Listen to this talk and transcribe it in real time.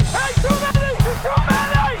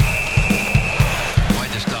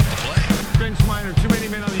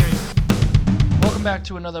back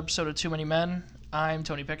to another episode of Too Many Men. I'm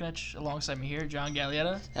Tony Pickenich. Alongside me here, John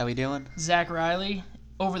Gallietta. How we doing? Zach Riley.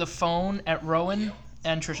 Over the phone at Rowan.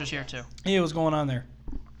 And Trisha's here too. Hey, what's going on there?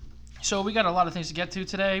 So we got a lot of things to get to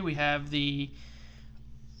today. We have the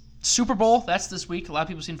Super Bowl. That's this week. A lot of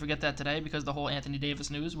people seem to forget that today because of the whole Anthony Davis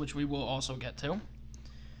news, which we will also get to.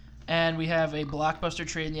 And we have a blockbuster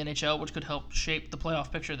trade in the NHL, which could help shape the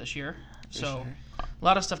playoff picture this year. A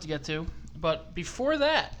lot of stuff to get to. But before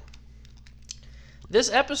that, this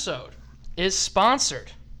episode is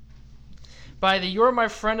sponsored by the You're My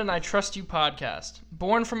Friend and I Trust You podcast.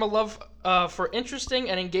 Born from a love for interesting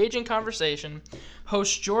and engaging conversation,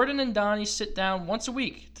 hosts Jordan and Donnie sit down once a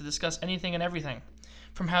week to discuss anything and everything.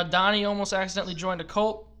 From how Donnie almost accidentally joined a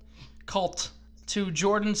cult to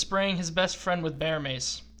Jordan spraying his best friend with bear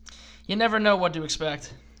mace. You never know what to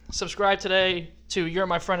expect. Subscribe today to You're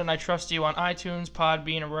My Friend and I Trust You on iTunes,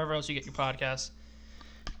 Podbean, or wherever else you get your podcasts.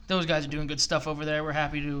 Those guys are doing good stuff over there. We're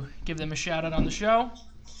happy to give them a shout out on the show.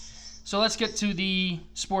 So let's get to the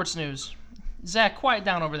sports news. Zach, quiet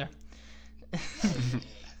down over there.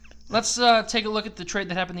 Let's take a look at the trade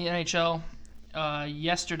that happened in the NHL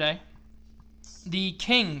yesterday. The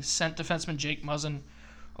Kings sent defenseman Jake Muzzin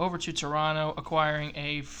over to Toronto, acquiring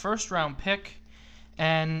a first-round pick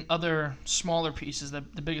and other smaller pieces. The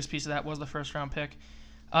biggest piece of that was the first-round pick.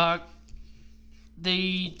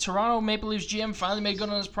 The Toronto Maple Leafs GM finally made good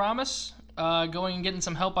on his promise, going and getting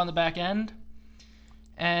some help on the back end.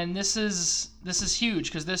 And this is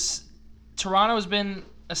huge because Toronto has been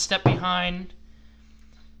a step behind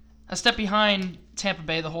Tampa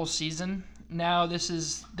Bay the whole season. Now this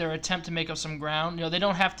is their attempt to make up some ground. You know, they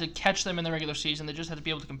don't have to catch them in the regular season. They just have to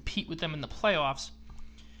be able to compete with them in the playoffs,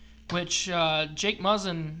 which Jake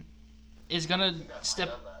Muzzin is going to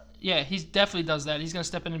step. Yeah, he definitely does that. He's going to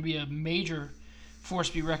step in and be a major force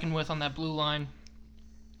to be reckoned with on that blue line.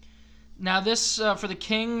 Now this, for the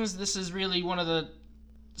Kings, this is really one of the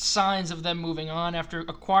signs of them moving on. After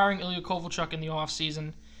acquiring Ilya Kovalchuk in the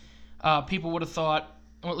offseason, people would have thought,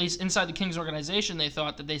 or at least inside the Kings organization, they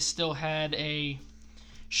thought that they still had a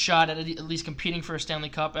shot at least competing for a Stanley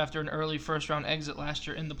Cup after an early first-round exit last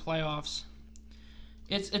year in the playoffs.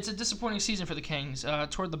 It's a disappointing season for the Kings.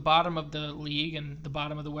 Toward the bottom of the league and the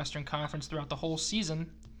bottom of the Western Conference throughout the whole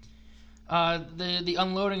season, the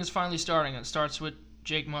unloading is finally starting. It starts with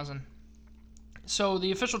Jake Muzzin. So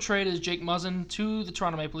the official trade is Jake Muzzin to the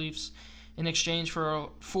Toronto Maple Leafs in exchange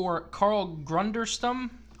for Carl Grundstrom,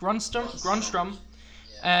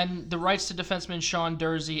 and the rights to defenseman Sean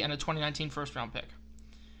Durzi and a 2019 first-round pick.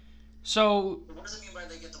 So what does it mean by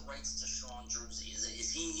they get the rights to Sean Durzi?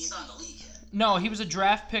 He's not in the league yet? No, he was a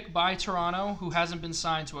draft pick by Toronto who hasn't been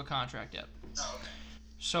signed to a contract yet. Oh, okay.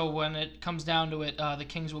 So when it comes down to it, the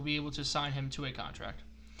Kings will be able to sign him to a contract.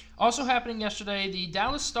 Also happening yesterday, the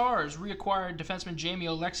Dallas Stars reacquired defenseman Jamie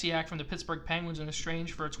Oleksiak from the Pittsburgh Penguins in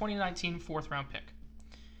exchange for a 2019 fourth-round pick.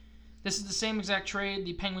 This is the same exact trade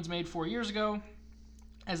the Penguins made 4 years ago,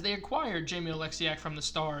 as they acquired Jamie Oleksiak from the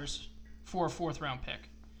Stars for a fourth-round pick.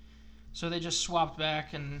 So they just swapped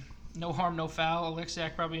back, and no harm, no foul.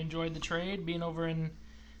 Oleksiak probably enjoyed the trade, being over in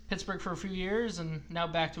Pittsburgh for a few years, and now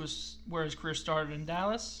back to where his career started in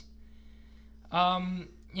Dallas.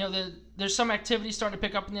 There's some activity starting to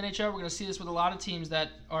pick up in the NHL. We're going to see this with a lot of teams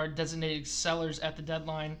that are designated sellers at the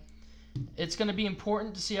deadline. It's going to be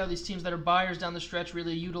important to see how these teams that are buyers down the stretch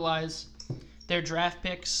really utilize their draft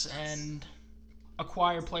picks and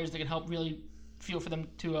acquire players that can help really feel for them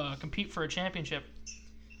to compete for a championship.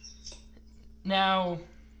 Now,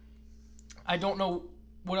 I don't know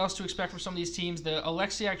what else to expect from some of these teams. The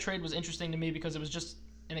Oleksiak trade was interesting to me because it was just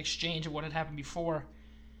an exchange of what had happened before.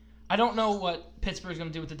 I don't know what Pittsburgh's going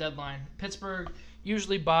to do with the deadline. Pittsburgh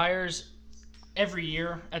usually buyers every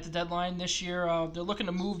year at the deadline. This year, they're looking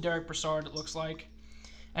to move Derek Brassard, it looks like.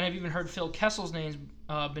 And I've even heard Phil Kessel's name's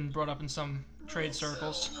been brought up in some trade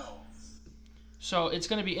circles. So it's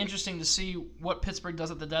going to be interesting to see what Pittsburgh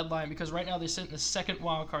does at the deadline, because right now they sit in the second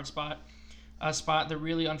wildcard spot, a spot they're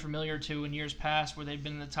really unfamiliar to in years past, where they've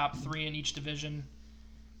been in the top three in each division,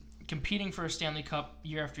 competing for a Stanley Cup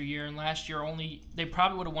year after year. And last year they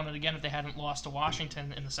probably would have won it again if they hadn't lost to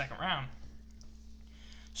Washington in the second round.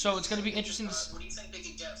 So it's going to be interesting to see. What do you think they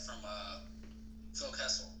could get from Phil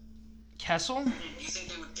Kessel? Kessel? Do you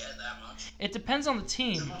think they would get that much? It depends on the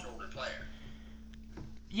team. He's a much older player.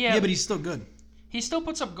 Yeah, but he's still good. He still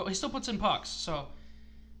puts in pucks. So,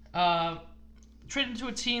 trade him to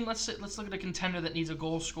a team. Let's look at a contender that needs a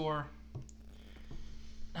goal scorer.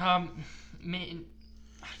 I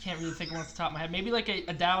can't really think of one off the top of my head. Maybe like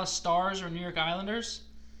a Dallas Stars or New York Islanders.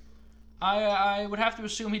 I would have to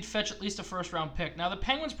assume he'd fetch at least a first-round pick. Now, the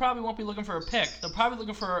Penguins probably won't be looking for a pick. They're probably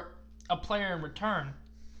looking for a player in return.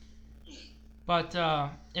 But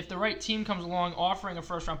if the right team comes along offering a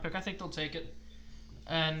first-round pick, I think they'll take it.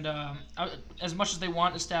 And as much as they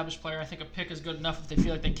want an established player, I think a pick is good enough if they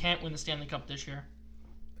feel like they can't win the Stanley Cup this year.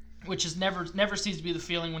 Which is never seems to be the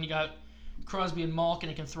feeling when you got Crosby and Malkin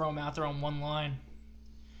and can throw them out there on one line.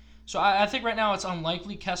 So I think right now it's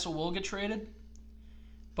unlikely Kessel will get traded.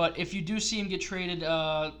 But if you do see him get traded,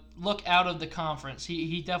 look out of the conference.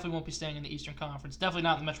 He definitely won't be staying in the Eastern Conference. Definitely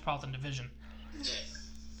not in the Metropolitan Division. Yeah.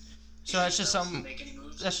 So that's just something.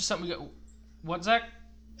 That's just something we got. What, Zach?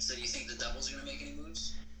 So do you think the Devils are going to make any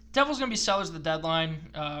moves? Devils going to be sellers at the deadline.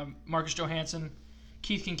 Marcus Johansson,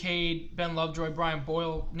 Keith Kincaid, Ben Lovejoy, Brian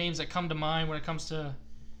Boyle, names that come to mind when it comes to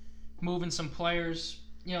moving some players.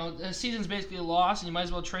 You know, the season's basically a loss, and you might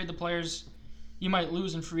as well trade the players you might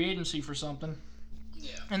lose in free agency for something.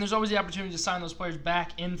 Yeah. And there's always the opportunity to sign those players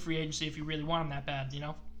back in free agency if you really want them that bad, you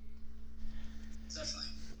know?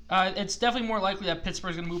 Definitely. It's definitely more likely that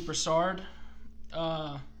Pittsburgh's going to move Brassard.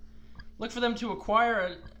 Look for them to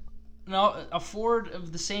acquire a forward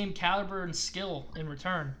of the same caliber and skill in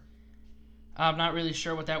return. I'm not really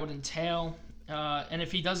sure what that would entail. And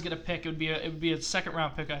if he does get a pick, it would be a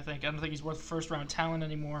second-round pick, I think. I don't think he's worth first-round talent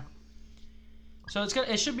anymore. So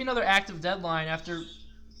it should be another active deadline after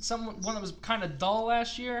one that was kind of dull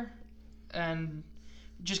last year, and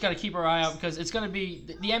just got to keep our eye out because it's going to be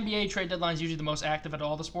the NBA trade deadline is usually the most active at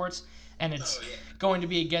all the sports, and it's going to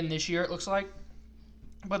be again this year. It looks like,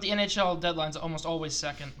 but the NHL deadline's almost always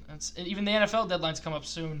second. Even the NFL deadlines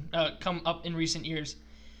come up in recent years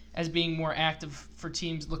as being more active for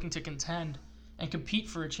teams looking to contend and compete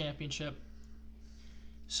for a championship.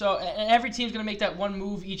 So and every team's going to make that one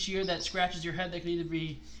move each year that scratches your head that could either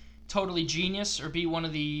be totally genius or be one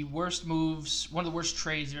of the worst moves, one of the worst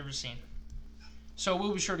trades you've ever seen. So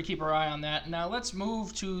we'll be sure to keep our eye on that. Now let's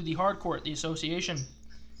move to the hardcourt, the association.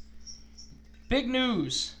 Big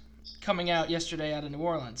news coming out yesterday out of New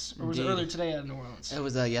Orleans. Or was it earlier today out of New Orleans? It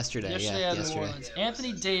was yesterday. Yesterday out of New Orleans.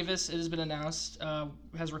 Anthony Davis, it has been announced,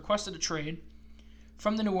 has requested a trade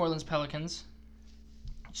from the New Orleans Pelicans.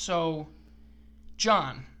 So,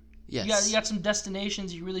 John, Yes. you got some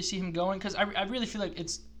destinations you really see him going? Because I really feel like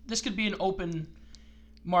this could be an open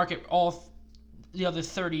market. All the other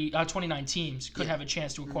 29 teams could have a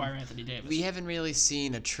chance to acquire Anthony Davis. We haven't really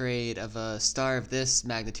seen a trade of a star of this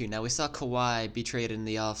magnitude. Now, we saw Kawhi be traded in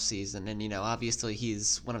the offseason, and, obviously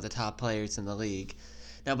he's one of the top players in the league.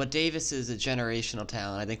 Now, but Davis is a generational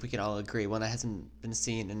talent. I think we can all agree, one that hasn't been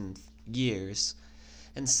seen in years.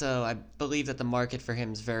 And so I believe that the market for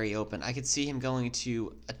him is very open. I could see him going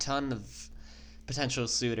to a ton of potential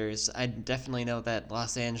suitors. I definitely know that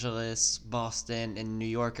Los Angeles, Boston, and New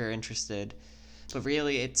York are interested. But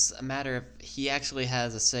really, it's a matter of he actually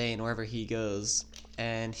has a say in wherever he goes,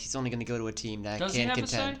 and he's only going to go to a team that Does can he have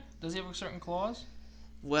contend. a say? Does he have a certain clause?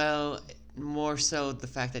 Well, more so the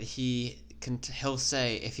fact that he'll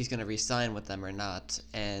say if he's going to re-sign with them or not,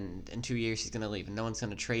 and in 2 years he's going to leave, and no one's going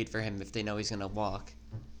to trade for him if they know he's going to walk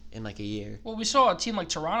in like a year. Well, we saw a team like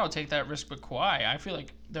Toronto take that risk with Kawhi. I feel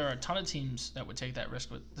like there are a ton of teams that would take that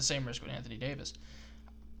risk with the same risk with Anthony Davis.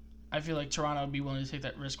 I feel like Toronto would be willing to take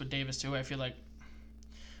that risk with Davis too. I feel like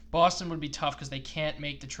Boston would be tough because they can't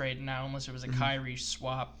make the trade now unless it was a Kyrie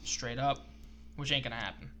swap straight up, which ain't gonna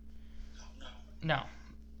happen. No.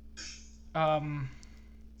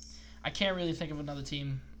 I can't really think of another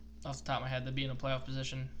team off the top of my head that'd be in a playoff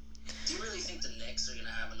position. Do you really think the Knicks are going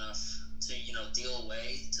to have enough to, deal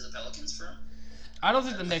away to the Pelicans for him? I don't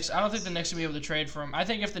think the Knicks would be able to trade for him. I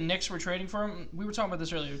think if the Knicks were trading for him, we were talking about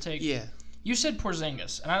this earlier. Yeah. You said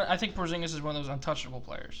Porzingis, and I think Porzingis is one of those untouchable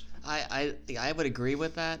players. I would agree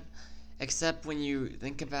with that, except when you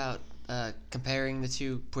think about comparing the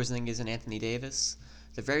two, Porzingis and Anthony Davis.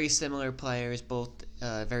 They're very similar players, both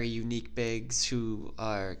very unique bigs who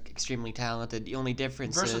are extremely talented. The only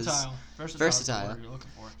difference is... Versatile is the Versatile. word you're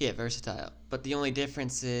looking for. Yeah, versatile. But the only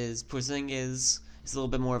difference is Porzingis is a little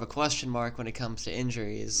bit more of a question mark when it comes to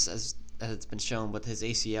injuries, as it's been shown with his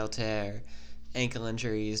ACL tear, ankle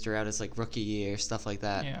injuries throughout his rookie year, stuff like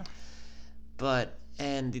that. Yeah. But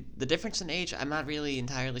the difference in age, I'm not really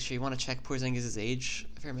entirely sure. You want to check Porzingis' age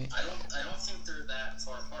for me? I don't think they're that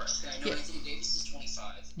far apart. I know Anthony Davis is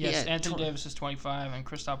 25. Yes, Yeah, Anthony Davis is 25 and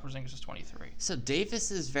Kristaps Porzingis is 23. So Davis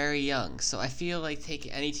is very young. So I feel like take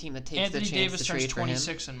any team that takes Anthony the chance Davis to turns trade for him.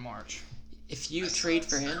 26 in March. If you trade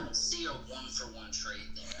for I him, don't see a one-for-one trade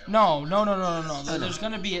there. No. no. There's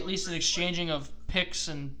going to be at least an exchanging of picks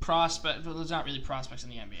and prospects. Well, there's not really prospects in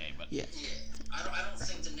the NBA, but yeah. Yeah, I don't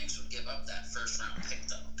think the Knicks would give up that first-round pick,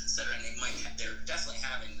 though, considering they're definitely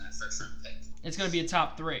having that first-round pick. it's going to be a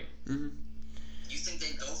top three. Mm-hmm. You think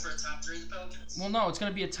they'd go for a top 3, the Pelicans? Well, no, it's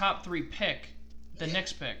going to be a top 3 pick, the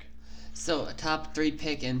Knicks pick. So a top 3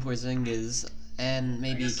 pick in Porzingis and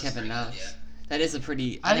maybe guess that's Kevin pretty good, Knox. yeah. That is a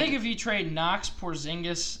pretty. I think if you trade Knox,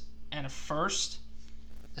 Porzingis, and a first,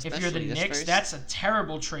 if you're the especially this Knicks, first. that's a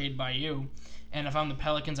terrible trade by you. And if I'm the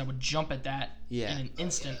Pelicans, I would jump at that Yeah. in an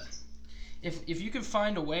instant. Yeah. If you could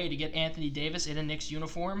find a way to get Anthony Davis in a Knicks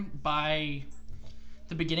uniform by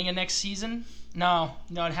the beginning of next season, no,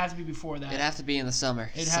 it'd have to be before that. It'd have to be in the summer.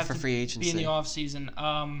 It'd so have for to free agency. be in the off season.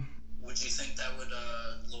 Would you think that would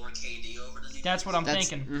lure KD over to the That's what I'm That's-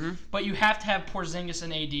 thinking. mhm. But you have to have Porzingis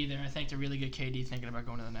and AD there, I think, to really get KD thinking about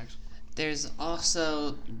going to the Knicks. There's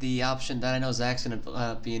also the option that I know Zach's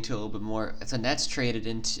gonna be into a little bit more. If the Nets traded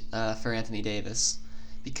into for Anthony Davis,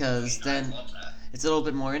 because then I'd love that. it's a little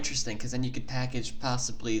bit more interesting. Because then you could package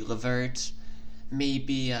possibly LeVert,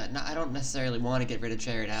 maybe. No, I don't necessarily want to get rid of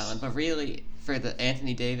Jared Allen, but really for the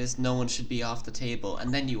Anthony Davis, no one should be off the table.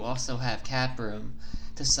 And then you also have cap room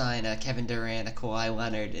to sign a Kevin Durant, a Kawhi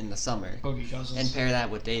Leonard in the summer, Boogie Cousins. and pair that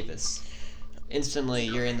with Davis. Instantly,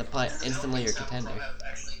 you're in the play. And the Instantly, you're a Pelicans contender. have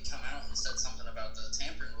actually come out and said something about the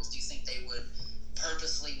tampering rules. Do you think they would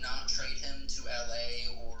purposely not trade him to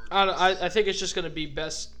LA or? I think it's just going to be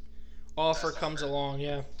best offer comes along,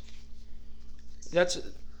 yeah.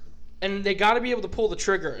 And they got to be able to pull the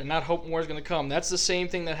trigger and not hope more is going to come. That's the same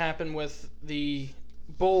thing that happened with the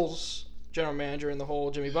Bulls general manager in the whole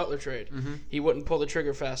Jimmy Butler trade. Mm-hmm. He wouldn't pull the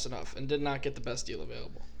trigger fast enough and did not get the best deal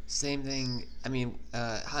available. Same thing. I mean,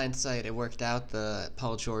 hindsight, it worked out the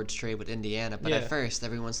Paul George trade with Indiana, but Yeah. at first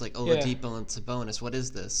everyone's like, Oladipo and Sabonis, what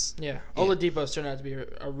is this? Yeah, Yeah. Oladipo's turned out to be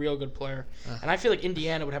a real good player, and I feel like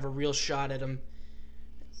Indiana would have a real shot at him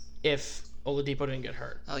if Oladipo didn't get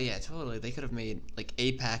hurt. Oh yeah, totally. They could have made like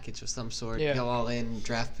a package of some sort, Yeah. go all in,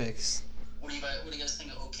 draft picks. What do you guys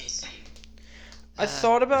think of OKC? I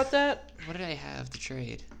thought about that. What did I have to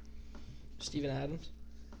trade? Steven Adams.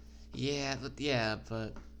 Yeah,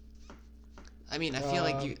 but I mean, I feel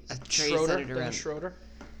like a trade Schroeder. centered Dennis around. Schroeder.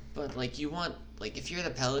 But like you want, like if you're the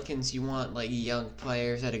Pelicans, you want like young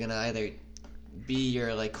players that are gonna either be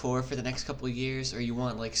your like core for the next couple of years, or you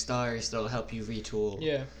want like stars that'll help you retool.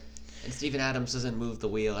 Yeah. And Steven Adams doesn't move the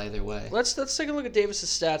wheel either way. Let's take a look at Davis's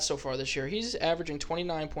stats so far this year. He's averaging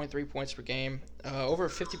 29.3 points per game, over a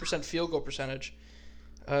 50% field goal percentage.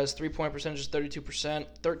 His 3-point percentage is 32%,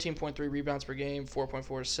 13.3 rebounds per game,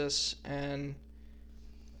 4.4 assists, and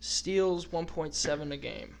steals 1.7 a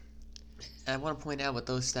game. I want to point out with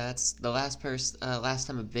those stats, the last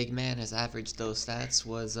time a big man has averaged those stats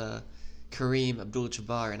was Kareem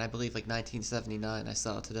Abdul-Jabbar, and I believe like 1979. I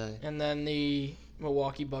saw today. And then the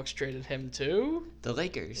Milwaukee Bucks traded him to. The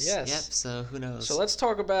Lakers. Yes. Yep. So who knows? So let's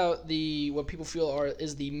talk about what people feel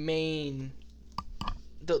is the main,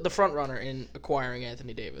 the front runner in acquiring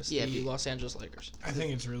Anthony Davis, the Los Angeles Lakers. I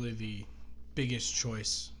think it's really the biggest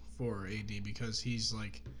choice for AD because he's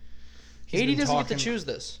like. AD been doesn't get talking- to choose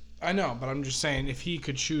this. I know, but I'm just saying if he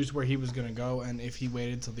could choose where he was going to go and if he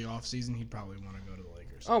waited till the offseason, he'd probably want to go to the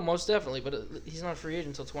Lakers. Oh, most definitely, but he's not a free agent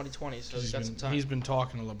until 2020, so he's got some time. He's been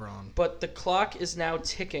talking to LeBron. But the clock is now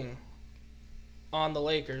ticking on the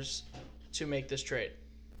Lakers to make this trade.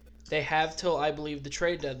 They have till, I believe, the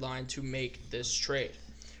trade deadline to make this trade.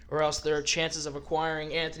 Or else their chances of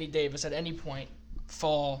acquiring Anthony Davis at any point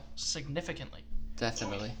fall significantly.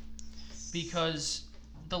 Definitely. Because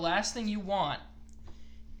the last thing you want,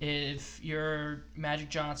 if you're Magic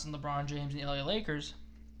Johnson, LeBron James, and the LA Lakers,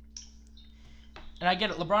 and I get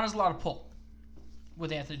it, LeBron has a lot of pull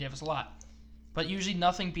with Anthony Davis, a lot. But usually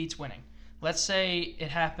nothing beats winning. Let's say it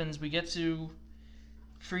happens, we get to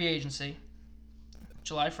free agency,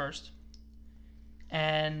 July 1st,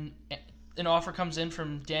 and an offer comes in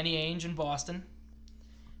from Danny Ainge in Boston,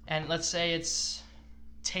 and let's say it's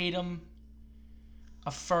Tatum,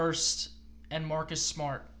 a first, and Marcus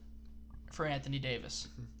Smart for Anthony Davis.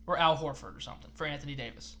 Or Al Horford or something for Anthony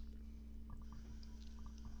Davis.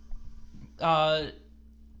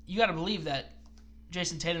 You got to believe that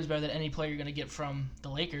Jason Tatum's better than any player you're going to get from the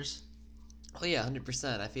Lakers. Oh yeah,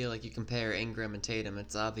 100%. I feel like you compare Ingram and Tatum,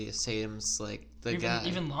 it's obvious Tatum's like the guy.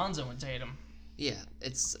 Even Lonzo and Tatum. Yeah,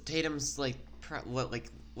 it's Tatum's like what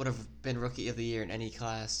would have been rookie of the year in any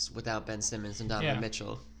class without Ben Simmons and Donovan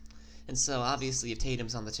Mitchell. And so obviously if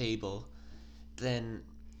Tatum's on the table, then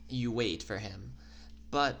you wait for him.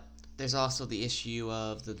 But there's also the issue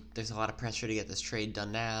of there's a lot of pressure to get this trade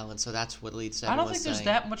done now, and so that's what leads to I everyone don't think there's saying,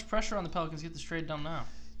 that much pressure on the Pelicans to get this trade done now.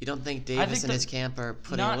 You don't think Davis and his camp are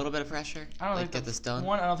putting a little bit of pressure? I don't think get this done?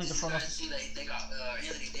 I don't think the front I office. see they got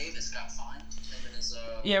Anthony Davis got fined. Him and his,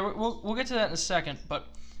 Yeah, we'll get to that in a second, but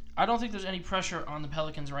I don't think there's any pressure on the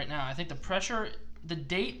Pelicans right now. I think the pressure the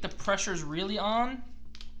date the pressure's really on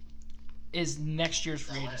is next year's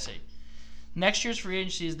free agency. Next year's free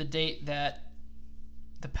agency is the date that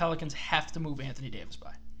the Pelicans have to move Anthony Davis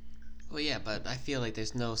by. Well, yeah, but I feel like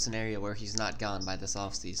there's no scenario where he's not gone by this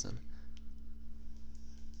offseason.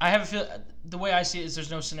 I have a feel. The way I see it is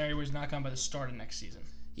there's no scenario where he's not gone by the start of next season.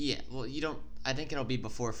 Yeah, well, you don't. I think it'll be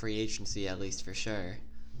before free agency, at least for sure.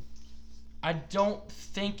 I don't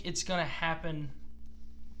think it's going to happen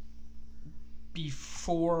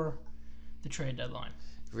before the trade deadline.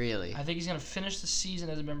 Really? I think he's going to finish the season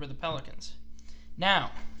as a member of the Pelicans.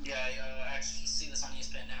 Now, Yeah, I actually see this on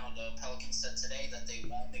ESPN now. The Pelicans said today that they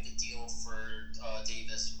won't make a deal for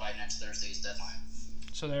Davis by next Thursday's deadline.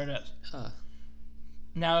 so there it is. Huh.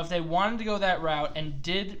 Now, if they wanted to go that route and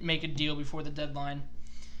did make a deal before the deadline,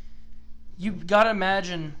 you've got to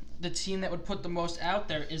imagine the team that would put the most out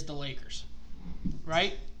there is the Lakers,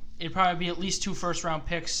 right? It'd probably be at least 2 first-round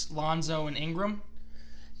picks, Lonzo and Ingram.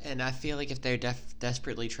 And I feel like if they're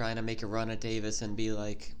desperately trying to make a run at Davis and be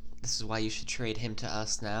like, this is why you should trade him to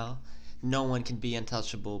us now, no one can be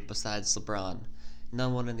untouchable besides LeBron. No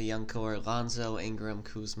one in the young core, Lonzo, Ingram,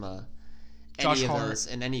 Kuzma, Josh any of Hart. those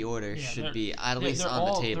in any order Yeah, should they're- be at least they're on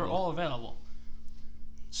all, the table. They're all available.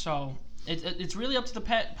 So it's really up to the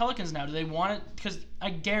Pelicans now. Do they want it? Because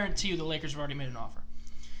I guarantee you the Lakers have already made an offer.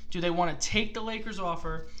 Do they want to take the Lakers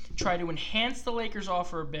offer, try to enhance the Lakers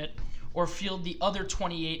offer a bit, or field the other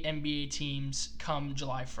 28 NBA teams come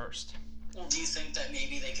July 1st? Well, do you think that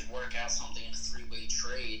maybe they could work out something in a three-way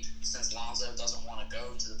trade since Lonzo doesn't want to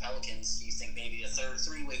go to the Pelicans? Do you think maybe a third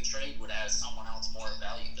three-way trade would add someone else more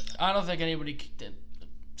value to them? I don't think anybody did.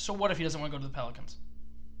 So what if he doesn't want to go to the Pelicans?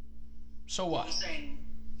 So I'm what? saying,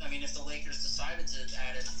 I mean, if the Lakers decided to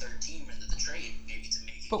add in a third team into the trade, maybe to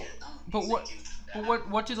make it But- get it done. but do you what- think But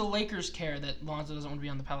what do the Lakers care that Lonzo doesn't want to be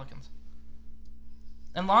on the Pelicans?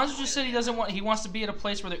 And Lonzo just said he wants to be at a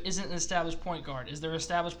place where there isn't an established point guard. Is there an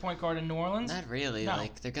established point guard in New Orleans? Not really. No.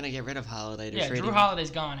 Like, they're going to get rid of Holiday. to Yeah, trade Drew him.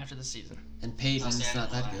 Holiday's gone after the season. And Payton's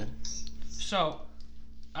not that good. So,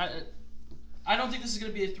 I don't think this is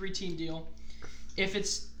going to be a 3-team deal.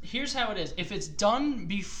 Here's how it is. If it's done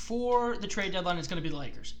before the trade deadline, it's going to be the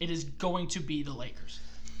Lakers. It is going to be the Lakers.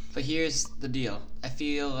 But here's the deal. I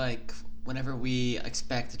feel like whenever we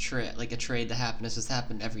expect a trade to happen, this has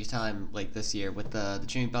happened every time, like this year with the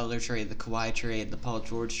Jimmy Butler trade, the Kawhi trade, the Paul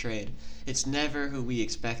George trade. It's never who we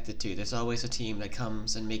expect it to. There's always a team that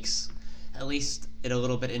comes and makes at least it a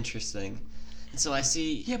little bit interesting. And so I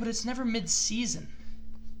see. Yeah, but it's never mid-season.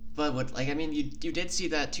 But you did see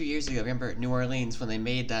that 2 years ago. Remember New Orleans when they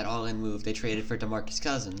made that all-in move? They traded for DeMarcus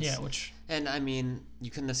Cousins. Yeah, which... And I mean,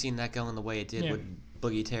 you couldn't have seen that going the way it did Yeah. with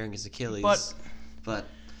Boogie tearing his Achilles. But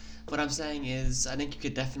what I'm saying is, I think you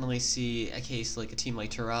could definitely see a case like a team like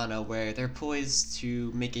Toronto where they're poised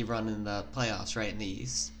to make a run in the playoffs, right in the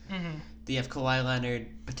East. Mm-hmm. They have Kawhi Leonard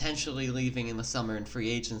potentially leaving in the summer in free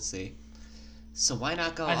agency. So why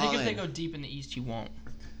not go all in? I think if they go deep in the East, you won't.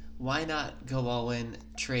 Why not go all in,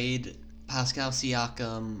 trade Pascal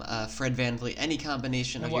Siakam, Fred VanVleet, any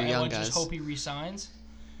combination of your young guys? Just hope he resigns?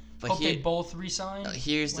 But Hope here- they both resign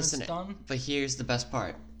here's when the it's done? But here's the best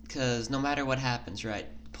part, because no matter what happens, right?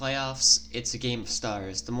 Playoffs, it's a game of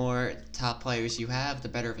stars. The more top players you have, the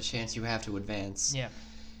better of a chance you have to advance. Yeah.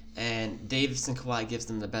 And Davis and Kawhi gives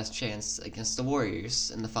them the best chance against the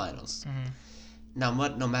Warriors in the finals. Mm-hmm. Now,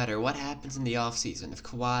 no matter what happens in the offseason,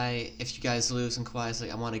 if you guys lose and Kawhi's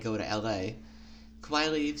like, I want to go to LA,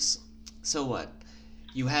 Kawhi leaves, so what?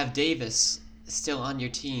 You have Davis still on your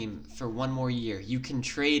team for one more year. You can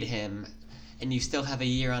trade him, and you still have a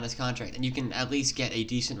year on his contract, and you can at least get a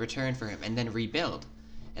decent return for him, and then rebuild.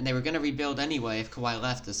 And they were going to rebuild anyway if Kawhi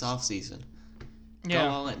left this offseason. Yeah. Go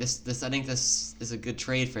all in. I think this is a good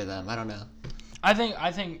trade for them. I don't know. I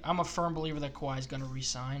think I'm a firm believer that Kawhi's going to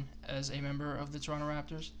resign as a member of the Toronto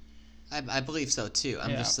Raptors. I believe so, too.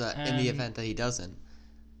 I'm Yeah, just in and- the event that he doesn't.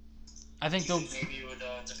 I think Do you they'll... think maybe it would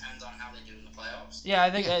depend on how they do in the playoffs? Yeah, I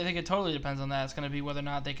think it totally depends on that. It's going to be whether or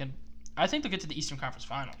not they can... I think they'll get to the Eastern Conference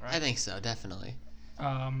Finals, right? I think so, definitely.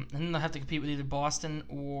 And then they'll have to compete with either Boston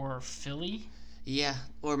or Philly. Yeah,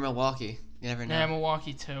 or Milwaukee. You never know. Yeah,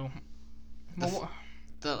 Milwaukee too. The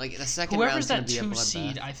second Whoever's round's gonna that be a 2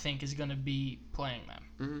 seed, bloodbath. I think, is going to be playing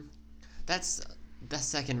them. That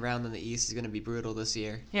second round in the East is gonna be brutal this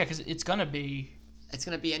year. Yeah, because it's going to be It's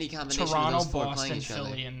gonna be any combination Toronto, of those four playing Boston, each other.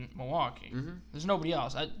 Philly, and Milwaukee. Mhm. There's nobody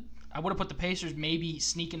else. I would have put the Pacers maybe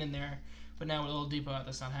sneaking in there, but now with Oladipo,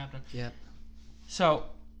 that's not happening. Yep. So,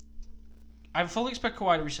 I fully expect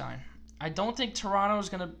Kawhi to resign. I don't think Toronto is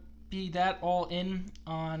going to be that all in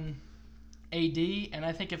on AD, and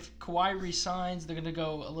I think if Kawhi resigns, they're going to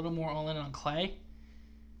go a little more all in on Clay.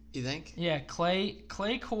 You think? Yeah, Clay,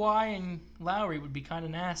 Kawhi, and Lowry would be kind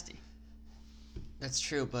of nasty. That's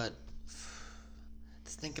true, but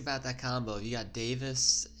let's think about that combo. You got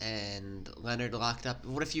Davis and Leonard locked up.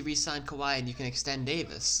 What if you re-sign Kawhi and you can extend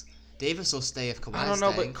Davis? Davis will stay if Kawhi's I don't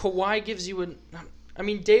know, staying. but Kawhi gives you an. I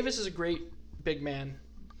mean, Davis is a great big man,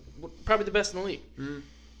 probably the best in the league. Mm.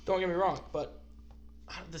 Don't get me wrong, but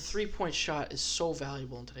the 3-point shot is so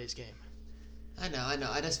valuable in today's game. I know.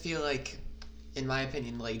 I just feel like, in my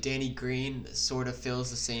opinion, like Danny Green sort of fills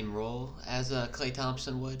the same role as Klay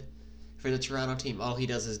Thompson would for the Toronto team. All he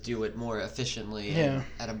does is do it more efficiently and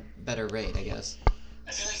at a better rate, I guess.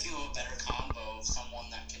 I feel like you have a better combo of someone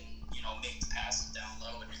that can, make the passes down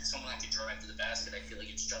low and someone that can drive to the basket. I feel like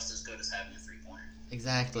it's just as good as having a 3-pointer.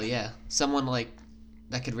 Exactly, yeah. Someone like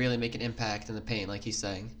that could really make an impact in the paint, like he's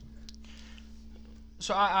saying.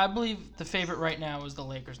 So I believe the favorite right now is the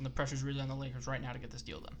Lakers, and the pressure's really on the Lakers right now to get this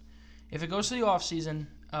deal done. If it goes to the offseason,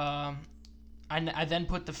 I then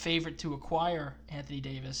put the favorite to acquire Anthony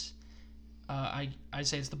Davis. I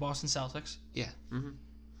say it's the Boston Celtics. Yeah.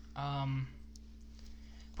 Mm-hmm.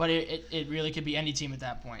 But it really could be any team at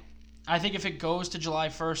that point. I think if it goes to July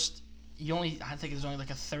 1st, I think there's only like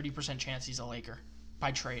a 30% chance he's a Laker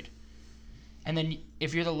by trade. And then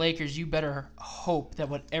if you're the Lakers, you better hope that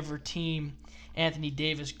whatever team Anthony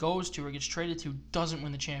Davis goes to or gets traded to doesn't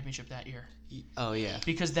win the championship that year. Oh, yeah.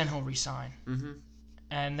 Because then he'll resign. Mm-hmm.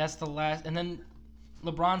 And that's the last. And then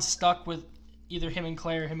LeBron's stuck with either him and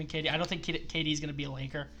Clay or him and KD. I don't think KD's going to be a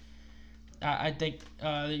Laker. I think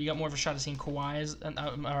you got more of a shot of seeing Kawhi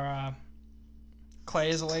or Clay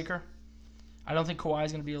as a Laker. I don't think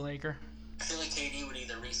Kawhi's going to be a Laker. I feel like KD would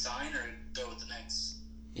either re-sign or go with the Knicks.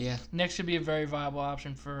 Yeah. Knicks could be a very viable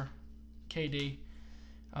option for KD.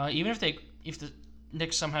 Even if the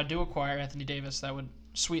Knicks somehow do acquire Anthony Davis, that would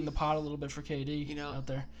sweeten the pot a little bit for KD out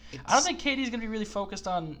there. I don't think KD's going to be really focused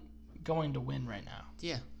on going to win right now.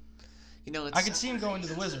 Yeah. I could see him going to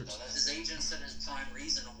the Wizards. His agent said his prime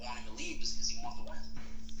reason of wanting to leave is because he wanted to win.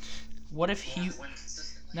 What if He he... wanted to win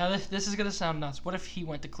consistently. Now, this is going to sound nuts. What if he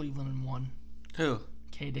went to Cleveland and won? Who?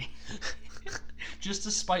 KD. Just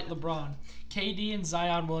to spite LeBron. KD and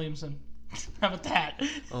Zion Williamson. How about that?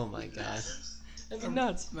 Oh, my God. That'd be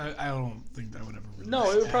nuts. I don't think that would ever really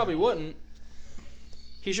No, it probably wouldn't.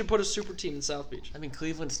 He should put a super team in South Beach. I mean,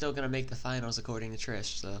 Cleveland's still going to make the finals, according to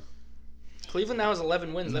Trish, so. Cleveland now has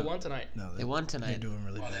 11 wins. No. They won tonight. No, They won tonight. They're doing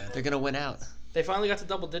really bad. They're going to win out. They finally got to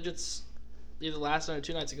double digits either last night or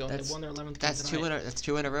 2 nights ago. They won their 11th game That's tonight. that's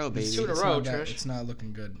two in a row, baby. It's 2 in a It's row, not that- Trish. It's not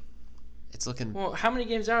looking good. It's looking. Well, how many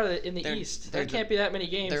games are there in the They're- East? they're- There can't be that many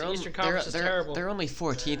games. The Eastern Conference is terrible. They're only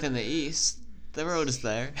 14th in the East. The road is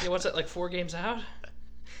there. Yeah, what's that, like 4 games out?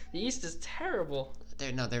 The East is terrible.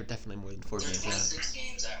 They're definitely more than 4 They're games out. 26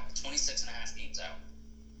 games out. 26 and a half games out.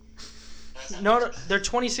 That's not No, much. they're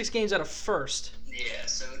 26 games out of first. Yeah,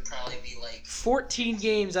 so it would probably be like 14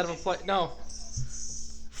 games out of a play. No.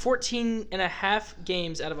 14 and a half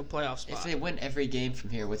games out of a playoff If spot. they win every game from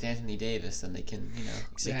here with Anthony Davis, then they can,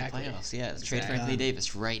 Exactly. make the playoffs. Yeah, let's trade for Exactly. Anthony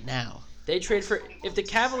Davis right now. They trade for. If the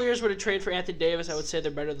Cavaliers were to trade for Anthony Davis, I would say they're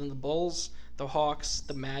better than the Bulls, the Hawks,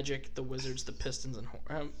 the Magic, the Wizards, the Pistons, and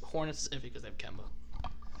Hornets is iffy because they have Kemba.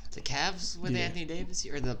 The Cavs with Yeah. Anthony Davis,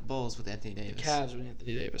 or the Bulls with Anthony Davis? Cavs with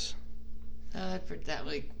Anthony Davis.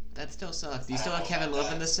 That still sucks. Do you still have Kevin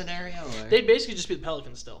Love in this scenario? Or? They'd basically just be the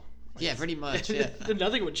Pelicans still. Yeah, pretty much. Yeah.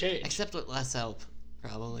 Nothing would change. Except with less help,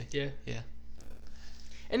 probably. Yeah. Yeah.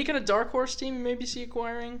 Any kind of dark horse team you maybe see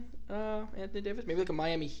acquiring Anthony Davis? Maybe like a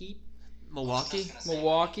Miami Heat, Milwaukee,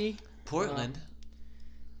 Milwaukee. Portland.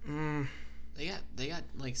 Mm, They got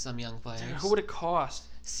like some young players. who would it cost?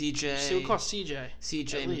 CJ. See, it would cost CJ.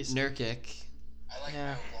 CJ at least. Nurkic. I like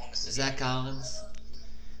Yeah. Oklahoma City. Zach Collins.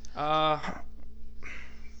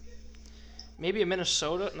 Maybe a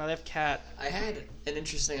Minnesota. No, they have Cat. I had an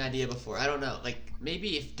interesting idea before. I don't know. Like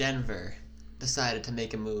maybe if Denver decided to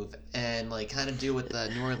make a move and like kind of do what the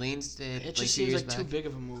New Orleans did It like just 2 seems years like back. too big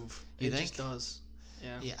of a move. You it think? just does.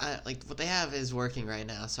 Yeah. Yeah, like what they have is working right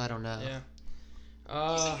now, so I don't know. Yeah.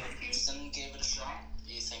 You think if Houston gave it a shot?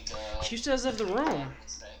 Do you think Houston doesn't have the room. would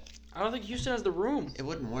stay? I don't think Houston has the room. It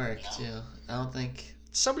wouldn't work too. I don't think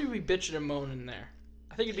Somebody would be bitching and moaning there.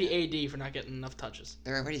 I think it'd be AD for not getting enough touches.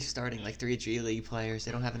 they're already starting like 3 G League players.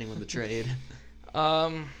 They don't have anyone to trade.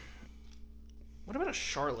 What about a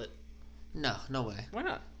Charlotte? No, no way. Why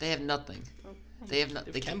not? They have nothing. They have not.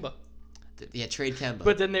 They They have can Kemba. Yeah, trade Kemba.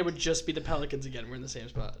 But then they would just be the Pelicans again. We're in the same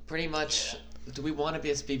spot. pretty much, do we want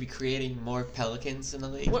to be creating more Pelicans in the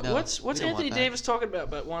league? No, What's we don't Anthony want that. Davis talking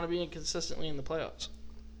about want to be consistently in the playoffs?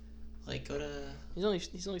 Like go to. He's only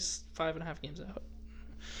 5.5 games out.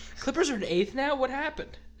 Clippers are in 8th now. What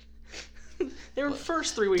happened? They were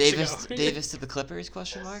first 3 weeks Davis ago. Davis to the Clippers?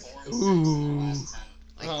 Question mark. 4-6 in their last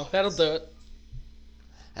 10. Oh, that'll do it.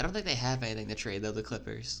 I don't think they have anything to trade though. The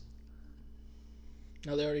Clippers.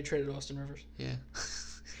 No, they already traded Austin Rivers. Yeah.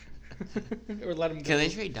 Or let him go. Can they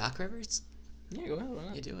trade Doc Rivers? Yeah, go ahead. Why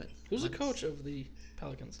not? Yeah, do it. Who's the Once. coach of the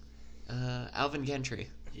Pelicans? Alvin Gentry.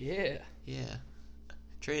 Yeah. Yeah.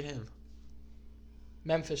 Trade him.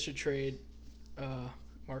 Memphis should trade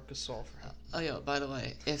Marc Gasol for him. Oh yeah. By the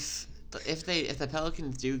way, if the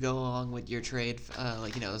Pelicans do go along with your trade,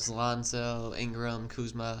 it's Lonzo, Ingram,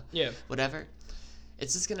 Kuzma, Yeah. whatever,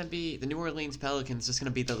 it's just gonna be the New Orleans Pelicans. Just gonna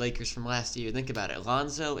be the Lakers from last year. Think about it: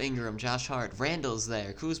 Lonzo, Ingram, Josh Hart, Randall's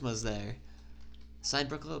there, Kuzma's there. Sign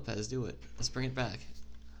Brook Lopez. Do it. Let's bring it back.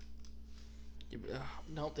 Yeah, but,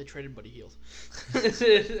 nope, they traded Buddy Hield.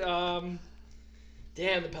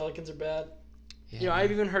 Damn, the Pelicans are bad. Yeah.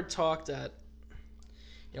 I've even heard talk that,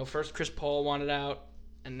 first Chris Paul wanted out,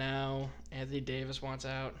 and now Anthony Davis wants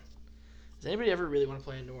out. Does anybody ever really want to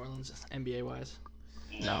play in New Orleans, NBA wise?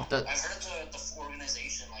 No. The- I've heard the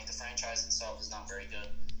organization, like the franchise itself, is not very good.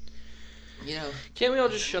 Can't we all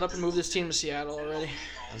just shut up and move this team to Seattle already?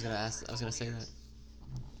 I was gonna say that.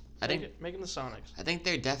 I think Make them the Sonics. I think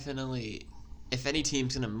they're definitely, if any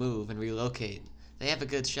team's gonna move and relocate, they have a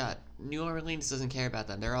good shot. New Orleans doesn't care about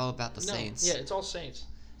them. They're all about the Saints. Yeah, it's all Saints.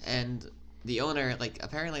 And the owner,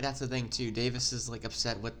 apparently that's the thing too. Davis is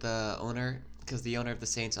upset with the owner because the owner of the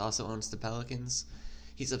Saints also owns the Pelicans.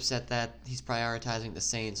 He's upset that he's prioritizing the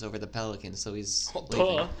Saints over the Pelicans, so he's Oh, leaving.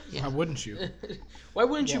 duh. Yeah. Why wouldn't you? Why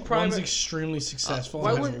wouldn't you One's extremely successful. Why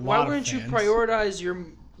and has a wouldn't lot of you fans. prioritize your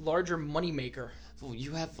larger moneymaker? Well,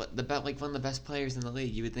 you have one of the best players in the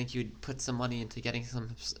league. You would think you'd put some money into getting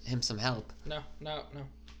him some help. No.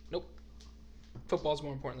 Nope. Football's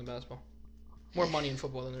more important than basketball. More money in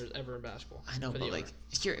football than there's ever in basketball. I know, for the but owner.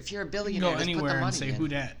 if you're a You can billionaire, go just put the anywhere money and say in. who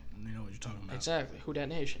dat. They know what you're talking about. Exactly. Who Dat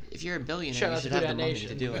Nation? If you're a billionaire, Shout you out to should Who have Dat the money Nation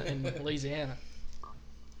to do it. in Louisiana.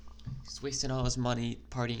 He's wasting all his money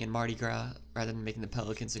partying in Mardi Gras rather than making the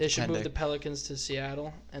Pelicans a They should contender. move the Pelicans to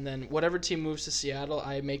Seattle, and then whatever team moves to Seattle,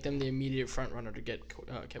 I make them the immediate front runner to get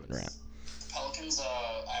Kevin Durant. Pelicans'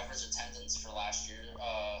 average attendance for last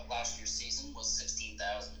year's season was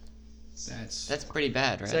 16,000. That's pretty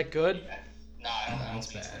bad, right? Is that good? No, I don't That's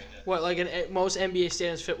think it's bad. very good. What, like most NBA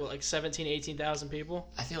stadiums fit, 17, 18,000 people?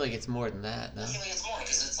 I feel like it's more than that. No? I feel like it's more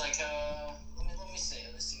because it's like let me see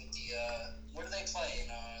what the where do they play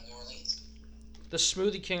in New Orleans? The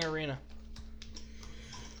Smoothie King Arena.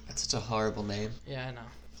 That's such a horrible name. Yeah, I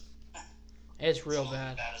know. It's real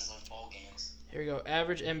bad. Bad as those bowl games. Here we go.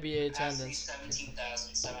 Average NBA Capacity attendance.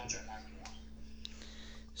 17,791.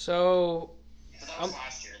 So, But that was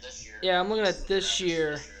last year. This year. yeah, I'm looking at this Average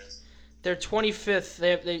year. is- They're 25th.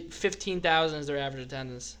 They 15,000 is their average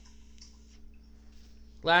attendance.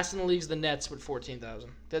 Last in the league's the Nets with 14,000.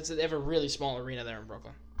 They have a really small arena there in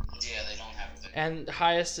Brooklyn. Yeah, they don't have it there. And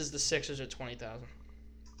highest is the Sixers at 20,000.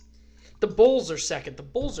 The Bulls are second. The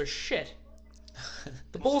Bulls are shit.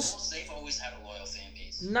 The Bulls They've always had a loyal fan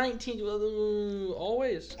base. 19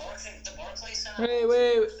 always. The Barclays Center. Wait, always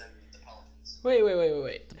wait. worse than the Pelicans.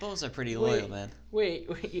 Wait. The Bulls are pretty loyal, Wait. man.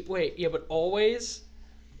 Wait. Yeah, but always.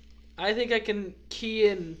 I think I can key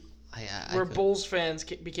in I where could- Bulls fans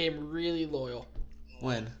became really loyal.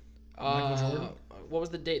 When? Michael Jordan? What was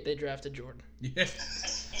the date they drafted Jordan? Yeah.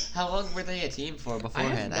 How long were they a team for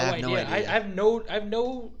beforehand? I have no idea. I have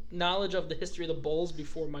no knowledge of the history of the Bulls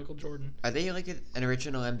before Michael Jordan. Are they like an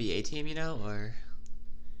original NBA team, or?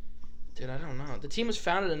 Dude, I don't know. The team was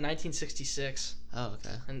founded in 1966, Oh,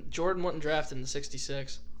 okay. and Jordan wasn't drafted in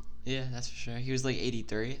 '66. Yeah, that's for sure. He was like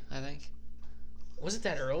 83, I think. Was it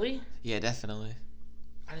that early? Yeah, definitely.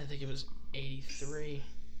 I didn't think it was 83.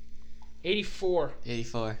 84.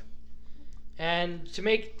 84. And to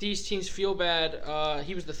make these teams feel bad,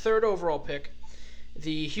 he was the third overall pick.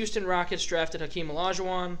 The Houston Rockets drafted Hakeem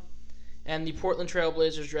Olajuwon, and the Portland Trail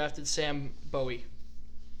Blazers drafted Sam Bowie.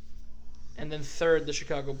 And then third, the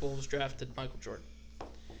Chicago Bulls drafted Michael Jordan.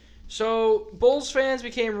 So Bulls fans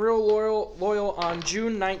became real loyal on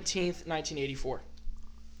June 19th, 1984.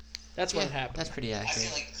 That's when it happened. That's pretty I accurate.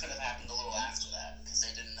 feel like it could have happened a little after that because they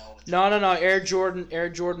didn't know. What No. Air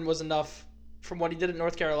Jordan was enough. From what he did at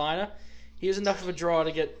North Carolina, he was enough of a draw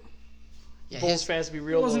to get Yeah, Bulls his, fans to be It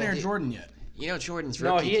real wasn't loyal. Air Jordan yet. Jordan's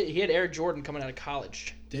No, rookie. he had Air Jordan coming out of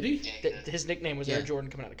college. Did he? His nickname was Yeah. Air Jordan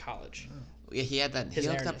coming out of college. Yeah, he had that. His He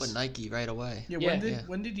hooked up airness. with Nike right away. Yeah. Yeah.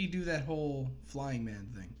 When did he do that whole flying man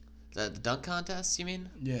thing? The dunk contest, you mean?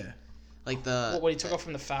 Yeah. Like the. What he took off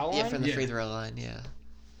from the foul line? Yeah, from the Yeah. free throw line. Yeah.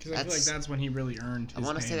 Because I feel like that's when he really earned his I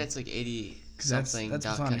want to say fame. that's like 80 'Cause that's something. what's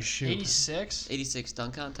dunk on his con- shoe. 86. 86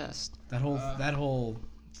 dunk contest. That whole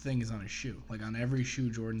thing is on his shoe. Like on every shoe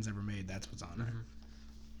Jordan's ever made, that's what's on it.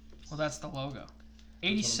 Well, that's the logo.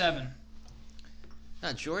 87.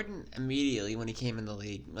 Jordan immediately when he came in the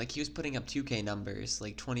league, like he was putting up 2K numbers,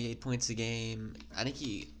 like 28 points a game. I think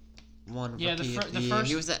he won Yeah, Rookie of the the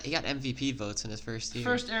Year. first- He got MVP votes in his first year.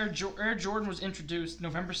 First Air Jordan was introduced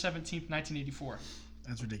November 17th, 1984.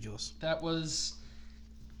 That's ridiculous. That was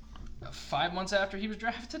 5 months after he was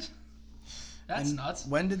drafted. That's And nuts.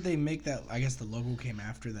 When did they make that? I guess the logo came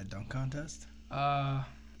after that dunk contest. I'm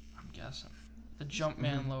guessing. The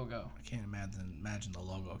Jumpman logo. I can't imagine the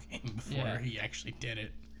logo came before Yeah. he actually did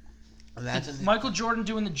it. Imagine. Michael Jordan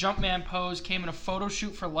doing the Jumpman pose came in a photo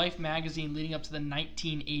shoot for Life magazine leading up to the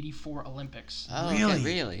 1984 Olympics. Oh, Really? okay,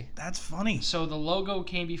 really? That's funny. So the logo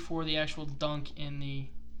came before the actual dunk in the...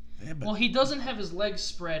 Yeah, but Well, he doesn't have his legs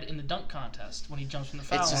spread in the dunk contest when he jumps from the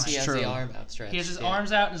foul It's just line. he has true. the arm outstretched. He has his yeah.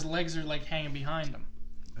 arms out and his legs are like hanging behind him.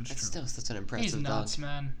 that's That's true. still such an He's impressive nuts, dunk.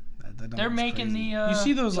 man. That dunk They're was making crazy. the, You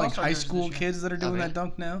see those the like All-Star high jerseys school this year. kids that are doing Okay. that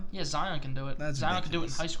dunk now? Yeah, Zion can do it. That's Zion can do it in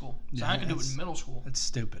ridiculous. high school. Yeah, Zion can do it that's- in middle school. That's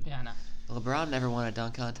stupid. Yeah, no. LeBron never won a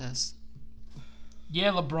dunk contest.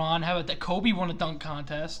 Yeah, LeBron. How about that? Kobe won a dunk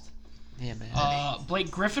contest. Yeah, man.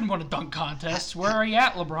 Blake Griffin won a dunk contest. Where are you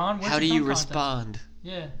at, LeBron? Where's How your do you dunk contest? respond?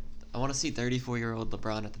 Yeah. I want to see 34-year-old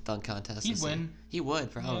LeBron at the dunk contest. He'd this year. win. He would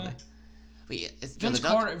probably. Yeah. But yeah, it's, Vince the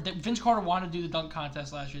dunk- Carter. Vince Carter wanted to do the dunk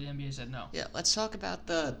contest last year. The NBA said no. Yeah, let's talk about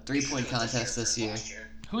the three-point contest this year.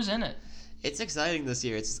 Who's in it? It's exciting this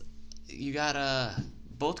year. You got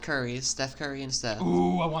both Currys, Steph Curry and Steph.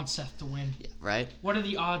 Ooh, I want Seth to win. Yeah, right? What are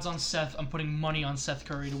the odds on Seth? I'm putting money on Seth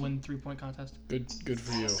Curry to win the 3-point contest. Good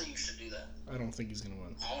for you. Honestly, you should do that. I don't think he's gonna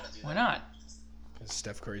win. I want to do Why that. not? Because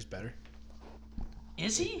Steph Curry's better.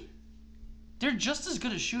 Is he? They're just as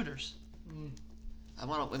good as shooters.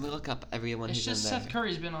 Let me look up everyone It's who's just in there. Seth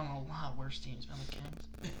Curry's been on a lot worse teams, man. The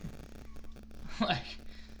Kings. Like,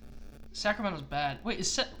 Sacramento's bad.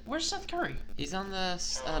 Wait, where's Seth Curry? He's on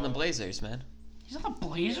the Blazers, man. He's on the Yeah,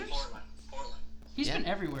 Blazers? Portland. He's Yeah. been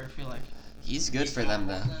everywhere, I feel like. He's good for them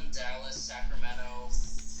though. Portland, Dallas, Sacramento,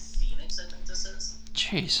 Phoenix, I think this is.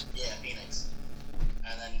 Jeez. Yeah, Phoenix.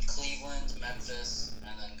 And then Cleveland, Memphis,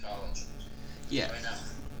 and then college. Yeah. Right now.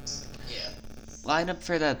 Yeah. Lineup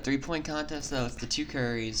for that 3-point contest though, it's the two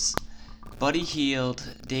Currys, Buddy Hield,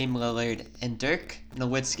 Dame Lillard, and Dirk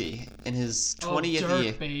Nowitzki in his 20th Dirk,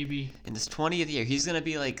 year. baby. In his 20th year, he's gonna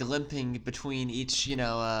be like limping between each,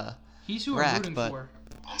 He's who Rack, I'm rooting but- for.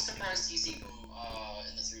 I'm surprised he's even in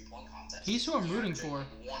the 3-point contest. He's who I'm rooting for.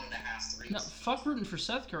 1.5 threes. No, fuck rooting for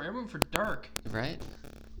Seth Curry. I'm rooting for Dirk. right?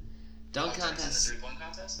 Dunk Dirk's in contest. the 3-point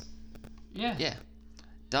contest? Yeah. Yeah.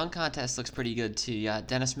 Dunk contest looks pretty good too. You got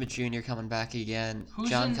Dennis Smith Jr. coming back again. Who's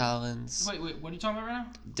John in- Collins. Wait, what are you talking about right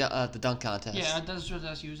now? The dunk contest. Yeah, that's what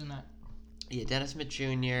that's using that. Yeah, Dennis Smith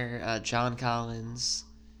Jr., John Collins.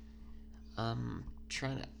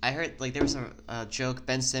 I heard like there was a joke.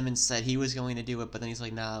 Ben Simmons said he was going to do it, but then he's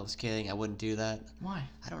like, "Nah, I was kidding. I wouldn't do that." Why?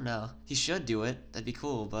 I don't know. He should do it. That'd be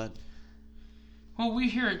cool, but Well, we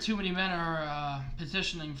hear it. Too many men are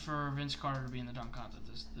petitioning for Vince Carter to be in the dunk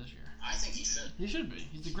contest this year. I think he should. He should be.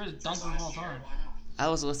 He's the greatest dunker Last of all year, time. why not? I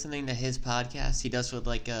was listening to his podcast. He does with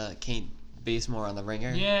like Kate Bazemore on The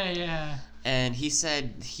Ringer. Yeah. And he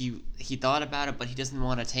said he thought about it, but he doesn't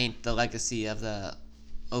want to taint the legacy of the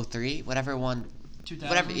 03, whatever one,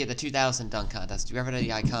 2000. the 2000 dunk contest. Whoever the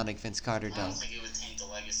iconic Vince Carter I don't dunk. think it would taint the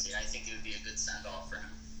legacy. I think it would be a good send-off for him.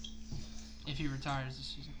 If he retires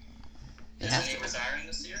this season, It Isn't has he to. retiring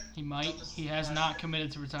this year? he might. He has not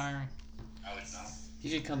committed to retiring. I would know. He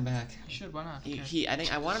should come back. He should. Why not?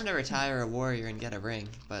 I want him to retire a Warrior and get a ring,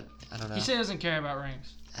 but I don't know. He said he doesn't care about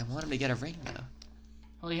rings. I want him to get a ring though.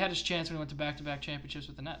 Well, he had his chance when he went to back-to-back championships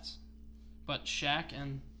with the Nets, but Shaq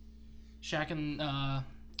and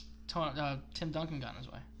Tim Duncan got in his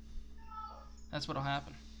way. That's what'll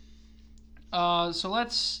happen. So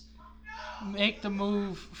let's make the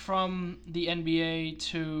move from the NBA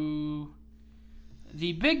to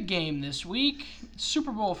the big game this week,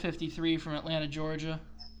 Super Bowl 53 from Atlanta, Georgia.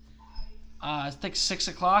 I think 6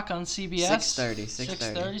 o'clock on CBS. 6:30.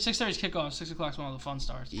 6:30's kickoff. 6 o'clock's when all the fun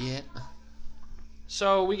starts. Yeah.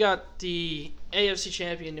 So we got the AFC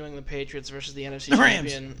champion New England Patriots versus the NFC The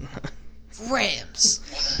Rams. champion Rams.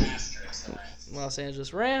 With an asterisk, all right. Los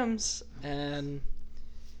Angeles Rams. And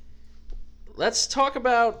let's talk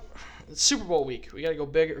about Super Bowl week. We got to go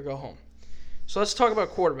big or go home. So let's talk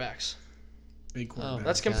about quarterbacks. Big quarterback.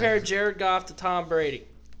 Let's Okay. compare Jared Goff to Tom Brady.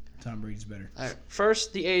 Tom Brady's better.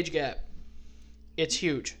 First, the age gap. It's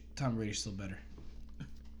huge. Tom Brady's still better.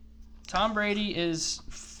 Tom Brady is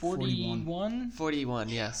 41, 41.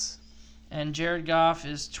 Yes. and Jared Goff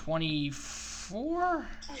is 24. 24?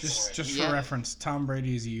 Just Yeah. for reference, Tom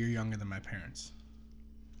Brady is a year younger than my parents.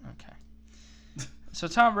 Okay. So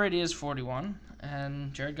Tom Brady is 41,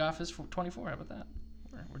 and Jared Goff is 24. How about that?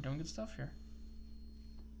 We're doing good stuff here.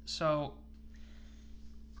 So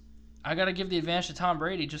I got to give the advantage to Tom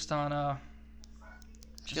Brady just on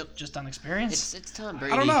just on experience. It's Tom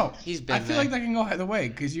Brady. I don't know. He's been I feel there. like that can go either way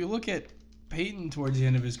because you look at Peyton towards the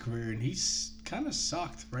end of his career, and he's kind of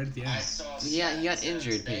sucked right at the I end. saw Yeah, he got stats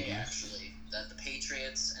injured, today, Peyton. actually, that the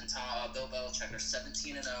Patriots and Bill Belichick are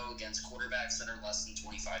 17-0 against quarterbacks that are less than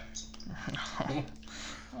 25 years old.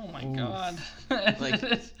 Oh my Oof. God.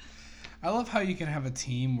 Like- I love how you can have a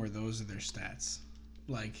team where those are their stats.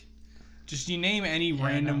 Like, just you name any I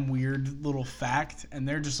random weird little fact, and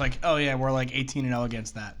they're just like, oh yeah, we're like 18-0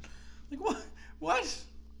 against that. Like what? What?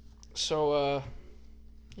 So,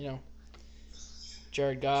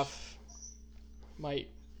 Jared Goff might,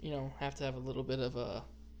 have to have a little bit of a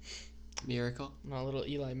Miracle. little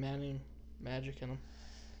Eli Manning magic in him.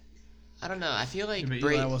 I don't know. I feel like Yeah, but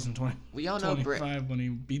Brady. Eli wasn't 20, We all know 25 when he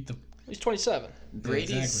beat them. He's 27.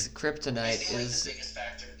 Brady's exactly. I kryptonite feel like is the biggest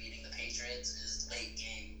factor in beating the Patriots is late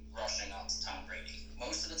game rushing out to Tom Brady.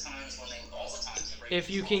 Most of the times all the times Brady If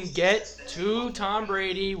you falls, can get it's been to in Tom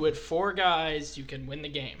Brady with 4 guys, you can win the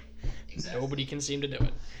game. Exactly. Nobody can seem to do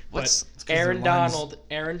it. what's. It's 'cause Aaron their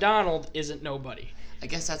lines- Donald isn't nobody. I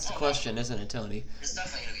guess that's the question, isn't it, Tony? It's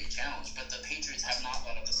definitely going to be a challenge, but the Patriots have not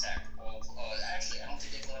let up a sack. Actually, I don't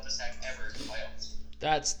think they've let up a sack ever in the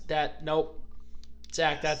playoffs. Nope.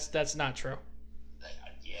 Zach, that's not true.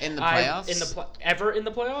 Yeah. In the playoffs? Ever in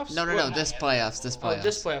the playoffs? No. Well, This playoffs. This playoffs. Oh,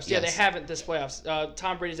 this playoffs. Yeah, they Yes. haven't this playoffs.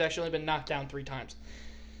 Tom Brady's actually only been knocked down 3 times.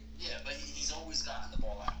 Yeah, but he's always gotten the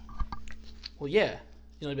ball out. Well, yeah.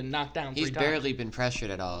 He's only been knocked down 3 He's times. barely been pressured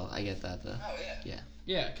at all. I get that though. Oh, yeah.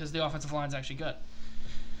 Yeah, because the offensive line's actually good.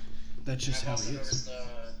 That's just I've how also he is.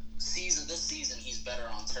 noticed this season he's better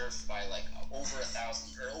on turf by like over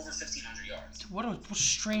 1,000 or over 1,500 yards. What a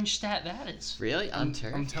strange stat that is. Really? On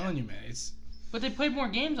turf? I'm telling you, man. It's But they played more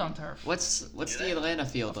games on turf. What's Do the they? Atlanta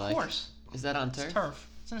field Of like? course. Is that on It's turf? turf.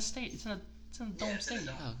 It's in a state. It's in a dome it's in a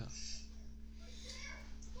stadium. Oh, okay.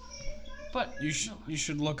 But you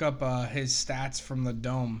should look up his stats from the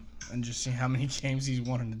dome and just see how many games he's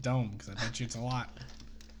won in the dome because I bet you it's a lot.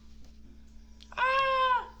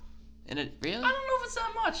 And it really? I don't know if it's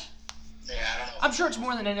that much. Yeah, I don't know. I'm sure it's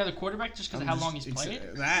more than any other quarterback just because of how long he's It's- played.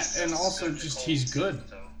 That and also just he's good.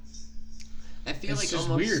 So, I feel It's like just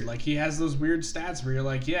almost weird. Like he has those weird stats where you're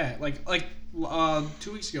like, yeah, like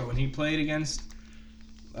 2 weeks ago when he played against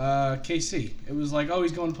KC, it was like, oh,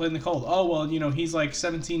 he's going to play in the cold. Oh well, he's like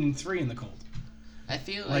 17-3 in the cold. I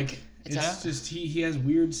feel Like like it's Yeah. just he has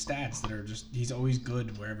weird stats that are just he's always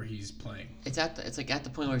good wherever he's playing. it's at the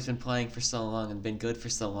point where he's been playing for so long and been good for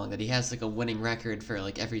so long that he has like a winning record for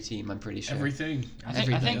like every team. I'm pretty sure. Everything. I think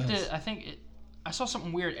Everything does. I saw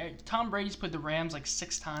something weird. Tom Brady's played the Rams like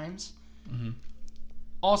 6 times. Mhm.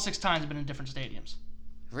 All 6 times have been in different stadiums.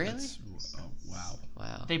 Really? That's- oh wow.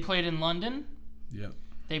 Wow. They played in London. Yep.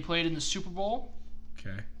 They played in the Super Bowl.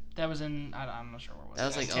 Okay. That was in I'm not sure where it was. That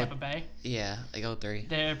was like, Tampa Bay. Yeah, like 03.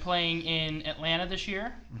 They're playing in Atlanta this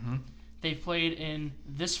year. Mhm. They've played in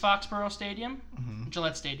this Foxborough Stadium, Mhm.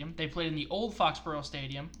 Gillette Stadium. They played in the old Foxborough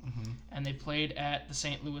Stadium, Mhm. and they played at the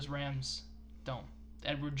St. Louis Rams Dome, the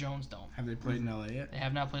Edward Jones Dome. Have they played in LA yet? They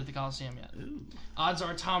have not played at the Coliseum yet. Ooh. Odds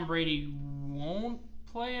are Tom Brady won't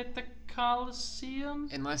play at the Coliseum.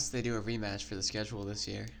 Unless they do a rematch for the schedule this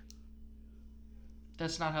year.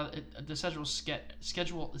 That's not how the schedule is set.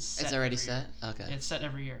 It's already every year. set? Okay. It's set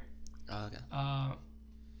every year. Oh, okay.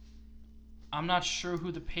 I'm not sure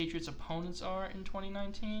who the Patriots' opponents are in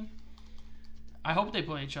 2019. I hope they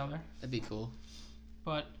play each other, That'd be cool.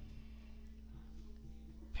 but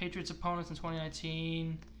Patriots' opponents in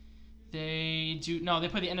 2019, they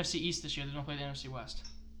play the NFC East this year. They don't play the NFC West.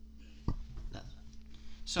 No.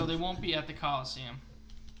 So they won't be at the Coliseum,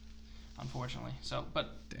 unfortunately. So,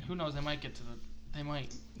 but Damn. who knows? They might get to the. They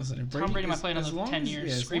might. Listen, if Tom Brady might play as another long 10 as- years,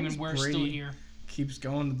 yeah, as long screaming, as "We're still Brady here." Keeps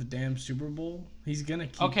going to the damn Super Bowl, he's gonna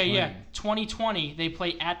keep Okay, playing. yeah. 2020, they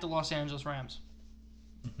play at the Los Angeles Rams.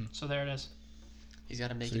 Mhm. So there it is. He's got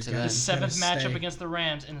to make So it he's to gotta- The that. He's seventh matchup stay. against the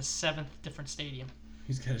Rams in the 7th different stadium.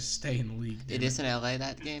 He's got to stay in the league. It dude. is in LA,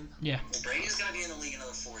 that game? Yeah. well, Brady's going to be in the league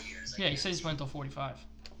another 4 years. I Yeah, he guess. says he's playing until 45.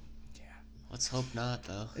 Let's hope not,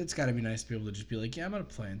 though. It's got to be nice to be able to just be like, yeah, I'm gonna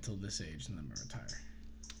play until this age and then I'm gonna retire.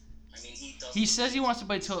 I mean, he does. He says he wants to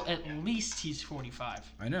play till at least he's 45.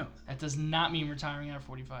 I know. That does not mean retiring at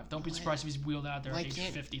 45. Don't be surprised if he's wheeled out there Why at age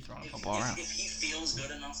can't- 50 throwing a If, football around. if he feels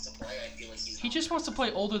good enough to play, I feel like he's. He not- just wants to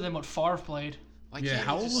play older than what Favre played. Why Yeah, can't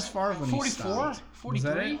how he old just- was Favre when 44? he stopped? Was that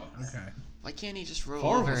 43? it? Okay. Why can't he just roll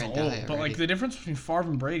Favre over was and old, die but like already? the difference between Favre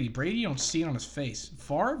and Brady, you don't see it on his face.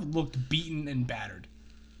 Favre looked beaten and battered.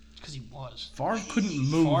 Because he was. Favre couldn't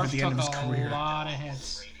move Favre at the end of his took career. a lot of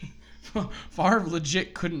hits. Favre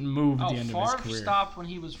legit couldn't move at Oh, the end of his Favre career. stopped when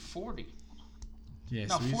he was 40. Yeah,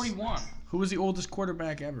 No, so he's- 41. Who was the oldest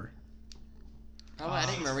quarterback ever? Oh, I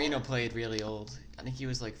think Marino played really old. I think he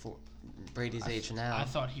was like Brady's age now. I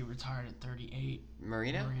thought he retired at 38.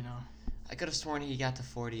 Marino? I could have sworn he got to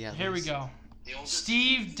 40 at Here we least. go. The oldest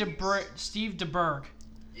Steve DeBerg.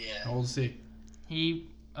 Yeah. How old is he? He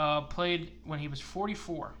played when he was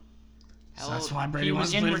 44. How So that's old- why Brady He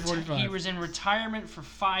wants was to in play 45. he was in retirement for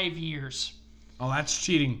 5 years. Oh, that's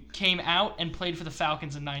cheating. Came out and played for the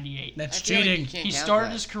Falcons in '98. That's I feel like you cheating. can't He count started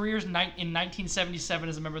that. his career in 1977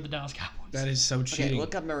 as a member of the Dallas Cowboys. That is so Okay, cheating.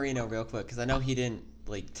 look up Marino real quick, because I know he didn't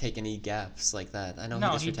like take any gaps like that. I know No,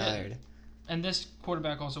 he just he didn't. retired. And this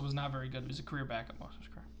quarterback also was not very good. He was a career backup most of his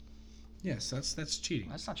career. Yes, that's cheating.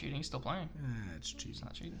 That's not cheating. He's still playing. That's It's cheating.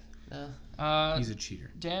 not cheating. No. He's a cheater.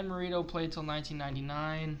 Dan Marino played till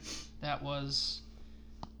 1999. That was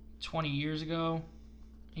 20 years ago.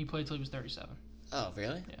 He played till he was 37. Oh,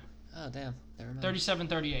 really? Yeah. Oh, damn. Never mind.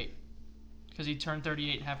 37-38. Because he turned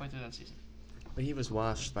 38 halfway through that season. But he was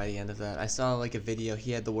washed by the end of that. I saw like a video.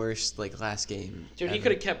 He had the worst like last game. Dude, he ever.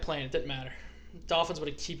 could have kept playing. It didn't matter. Dolphins would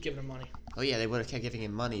have keep giving him money. Oh yeah, they would have kept giving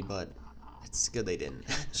him money, but it's good they didn't.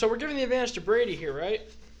 So we're giving the advantage to Brady here, right?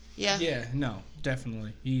 yeah. Yeah, no,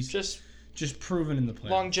 definitely. He's Just proven in the playoffs.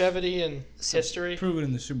 longevity and So- history. Proven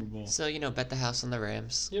in the Super Bowl. So bet the house on the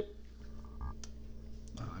Rams. Yep.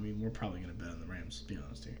 I mean, we're probably gonna bet on the Rams, to be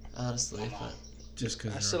honest here, Honestly, but just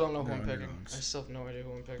because I still don't know who I'm picking. I still have no idea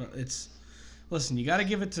who I'm picking. But listen, you got to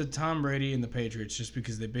give it to Tom Brady and the Patriots just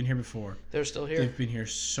because they've been here before. They're still here. They've been here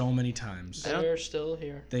so many times. I don't- They're still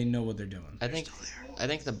here. They know what they're doing. I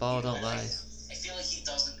think the ball don't lie. I feel like he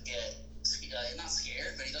doesn't get not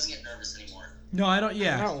scared, but he doesn't get nervous anymore. No, I don't.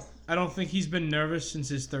 Yeah, No. I don't think he's been nervous since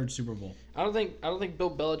his third Super Bowl. I don't think Bill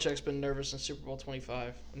Belichick's been nervous in Super Bowl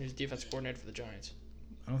 25 when he was defense coordinator for the Giants.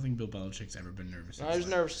 I don't think Bill Belichick's ever been nervous. in No, he his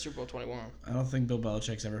was life. nervous in Super Bowl 21. I don't think Bill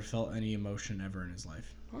Belichick's ever felt any emotion ever in his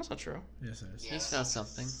life. Well, that's not true. Yes, it is. He's felt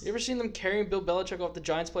something. You ever seen them carrying Bill Belichick off the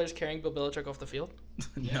Giants players carrying Bill Belichick off the field?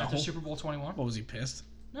 No. After Super Bowl 21? What was he pissed?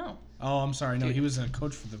 No. Oh, I'm sorry. No, Dude. he was a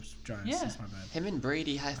coach for the Giants. Yeah. That's my bad. Him and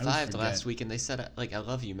Brady high forget. fived last week, and they said like "I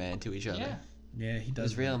love you, man" to each other. Yeah. Yeah, he It does.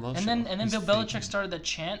 was real that. emotional. And then He's Bill Belichick faking. started that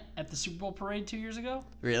chant at the Super Bowl parade 2 years ago.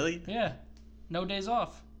 Really? Yeah. No days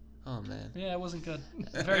off. Oh man. Yeah, it wasn't good.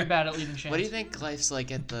 Very bad at leading chants. What do you think life's like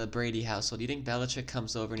at the Brady household? Do you think Belichick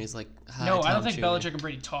comes over and he's like, "Hi, No, I Tom don't think Chewy." Belichick and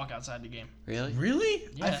Brady talk outside the game. Really? Really?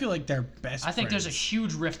 I Yeah. feel like they're best. I think there's a friends.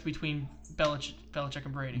 huge rift between Belichick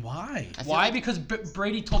and Brady. Why? I feel Why? like- Because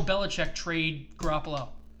Brady told Belichick trade Garoppolo.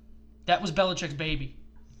 That was Belichick's baby,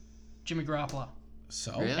 Jimmy Garoppolo.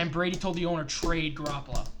 So? Really? And Brady told the owner trade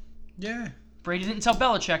Garoppolo. Yeah, Brady didn't tell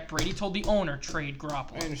Belichick. Brady told the owner trade I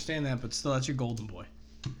Garoppolo. understand that, but still, that's your golden boy.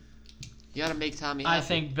 You gotta make Tommy happy. I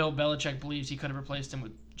think Bill Belichick believes he could have replaced him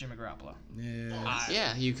with Jimmy Garoppolo. Yeah.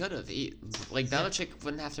 Yeah, you could have. Like Belichick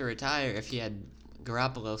wouldn't have to retire if he had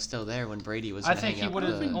Garoppolo still there when Brady was. I gonna think hang he up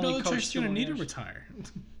would've the- only Belichick's coached 2 gonna more need to years. retire.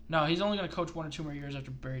 No, he's only going to coach 1 or 2 more years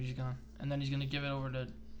after Brady's gone, and then he's going to give it over to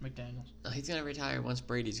McDaniels. No, he's gonna retire once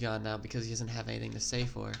Brady's gone now because he doesn't have anything to say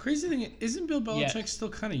for. Crazy thing, isn't Bill Belichick Yeah. still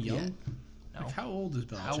kind of young? Yeah. No. Like, how old is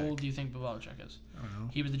Belichick? How old do you think Bill Belichick is? I don't know.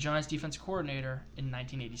 He was the Giants' defense coordinator in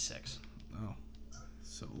 1986. Oh,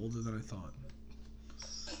 so older than I thought.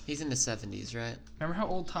 He's in the 70s, right? Remember how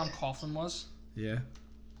old Tom Coughlin was? Yeah.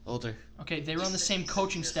 Older. Okay, they were on the same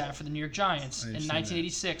coaching staff for the New York Giants I in understand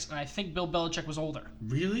 1986, and I think Bill Belichick was older.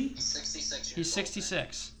 Really? He's 66 years He's old.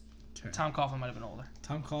 66. Okay. Tom Coughlin might have been older.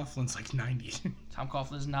 Tom Coughlin's like 90. Tom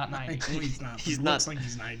Coughlin is not 90. No, he's not. He's He not. looks like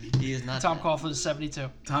he's 90. He is not. Tom Coughlin is 72.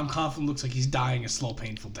 Tom Coughlin looks like he's dying a slow,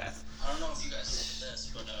 painful death. I don't know if you guys did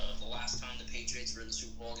this, but the last time the Patriots were in the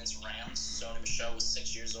Super Bowl against the Rams, Sony Michel was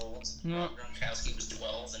 6 years old, Yeah. Gronkowski was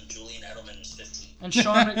 12, and Julian Edelman was 15. And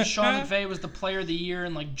Sean McVay was the player of the year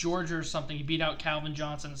in like Georgia or something. He beat out Calvin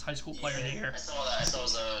Johnson as high school player of the year. I saw that. I saw it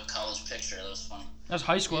was a college picture. That was funny. That was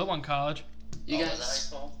high school. It won college. You Was that high guys,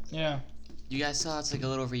 school? Yeah. you guys saw it's like a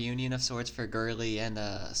little reunion of sorts for Gurley and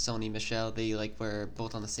Sony Michel. They like were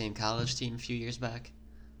both on the same college team a few years back.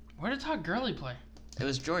 Where did Todd Gurley play? It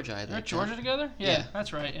was Georgia, I They're think. at Georgia together? Yeah.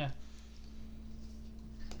 That's right. Yeah.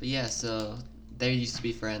 But yeah, so they used to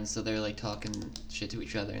be friends, so they're like talking shit to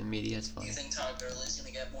each other in the media. It's Do funny. you think Todd Gurley's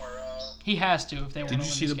gonna get more? He has to if they want to Did win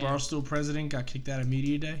you see this the game. Barstool president got kicked out of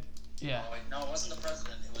media day? Yeah. Oh, wait, no, it wasn't the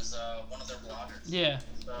president. It was one of their bloggers. Yeah.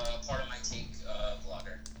 Part of my take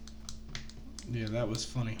blogger. Yeah, that was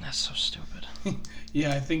funny. That's so stupid.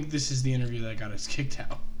 Yeah, I think this is the interview that got us kicked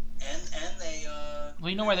out. And they Well,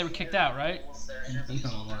 you know why they were kicked out, right? Their interviews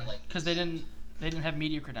No, on their, why? like, Because they didn't have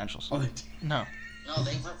media credentials. Oh, No. no,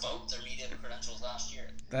 they revoked their media credentials last year.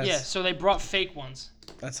 that's Yeah, so they brought fake ones.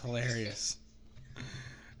 that's hilarious.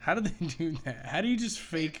 How did they do that? How do you just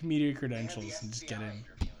fake media They had the credentials and just get FBI in? interviewing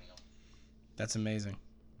them. That's amazing.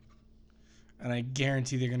 And I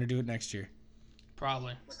guarantee they're gonna do it next year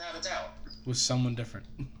Probably. Without a doubt. with someone different.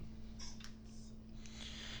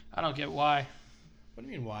 I don't get why. What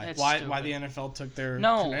do you mean why? That's Why stupid. the NFL took their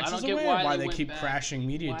No, I credentials don't get away? why Or they they went keep back. crashing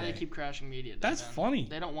media Why day? they keep crashing media day? That's man? funny.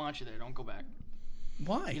 They don't want you there. Don't go back.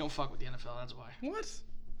 Why? You don't fuck with the NFL. That's why. What?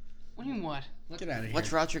 What do you mean what? Get out of here.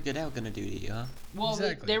 What's Roger Goodell gonna do to you, huh? Well,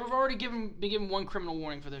 Exactly. they were already been given one criminal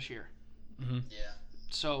warning for this year. Mm-hmm. Yeah.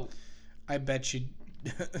 So I bet you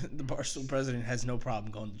the Barstool president has no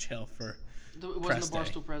problem going to jail for. it wasn't Press the day.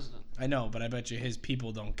 Barstool president. I know, but I bet you his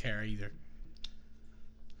people don't care either.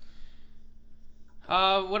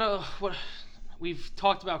 What? We've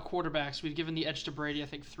talked about quarterbacks. We've given the edge to Brady, I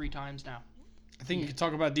think, 3 times now. I think you could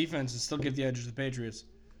talk about defense and still give the edge to the Patriots.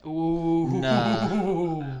 Ooh.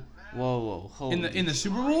 Nah. Whoa, hold. In the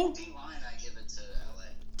Super Bowl? D line, I give it to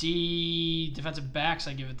LA. Defensive backs,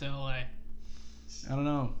 I give it to LA. I don't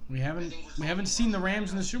know. We haven't seen the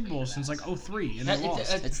Rams in the Super Bowl since like 03 and they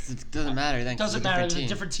lost. It doesn't matter then. 'cause Doesn't it's a matter. different There's a team.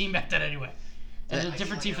 different team back then anyway. There's a I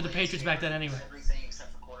different team for the Patriots back then anyway. Everything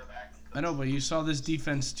except for quarterback. I know, but you saw this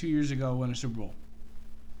defense 2 years ago win a Super Bowl.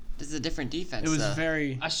 This is a different defense. It was though.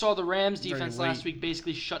 very I saw the Rams Very defense late. last week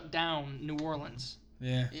basically shut down New Orleans.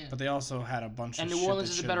 yeah, Yeah. but they also had a bunch And of New shit Orleans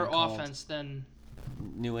that is a should've better been called. offense than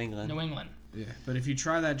New England. New England. Yeah, but if you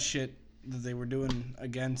try that shit that they were doing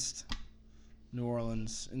against New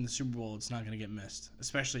Orleans in the Super Bowl, it's not going to get missed,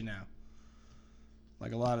 especially now.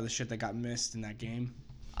 Like a lot of the shit that got missed in that game.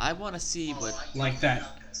 I want to see what. Like that. I'm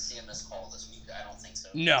not going to see a missed call this week. I don't think so.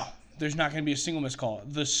 No, there's not going to be a single missed call.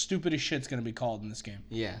 The stupidest shit's going to be called in this game.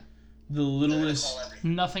 Yeah. The They're gonna littlest. call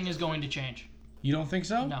everything. Nothing is going to change. You don't think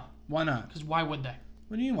so? No. Why not? Because why would they?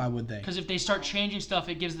 What do you mean? Why would they? Because if they start changing stuff,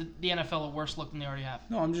 it gives the NFL a worse look than they already have.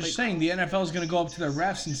 No, I'm just saying the NFL is going to go up to their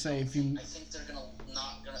refs and say if you. I think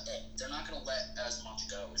they're not gonna let as much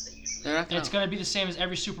go as they usually. They're not gonna. It's going to be the same as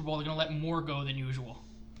every Super Bowl. They're going to let more go than usual.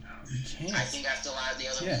 You can't. I think after the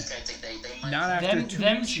other Yeah. week, I think they might. Not after Them 2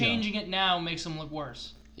 them weeks ago. changing it now makes them look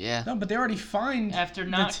worse. Yeah. No, but they already fined After the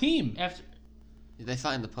not team. after They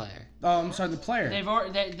find the player. Oh, I'm sorry, the player. they've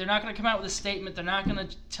already they're not going to come out with a statement. They're not going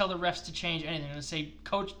to tell the refs to change anything. They're going to say,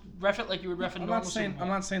 "Coach, ref it like you would ref a I'm normal not saying Super Bowl." I'm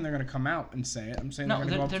not saying they're going to come out and say it. I'm saying No, they're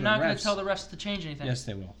going to go up they're to not the going refs. to tell the refs to change anything. Yes,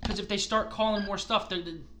 they will. Because if they start calling more stuff,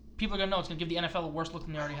 people are going to know it's going to give the NFL a worse look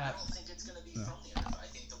than they already I have. don't think it's gonna be from the NFL. I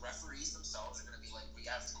think the referees themselves are gonna be like, we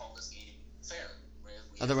have to call this game fair. We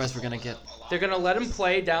have to Otherwise, we're call gonna it get- a lot They're going to let him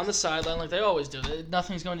play down the sideline like they always do.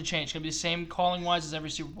 Nothing's going to change. It's going to be the same calling wise as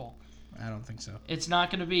every Super Bowl. I don't think so. It's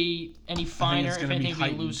not going to be any finer. it's If gonna be anything, it'll be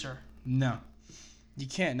heightened. looser. No. You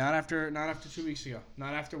can't. Not after 2 weeks ago.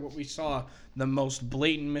 Not after what we saw, the most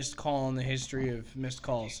blatant missed call in the history of missed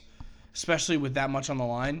calls. Especially with that much on the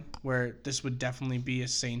line, where this would definitely be a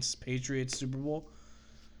Saints-Patriots Super Bowl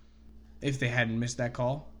if they hadn't missed that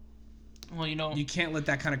call. Well, You can't let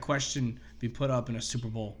that kind of question be put up in a Super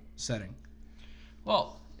Bowl setting.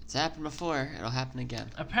 well, It's happened before. It'll happen again.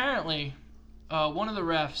 apparently, one of the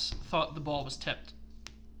refs thought the ball was tipped.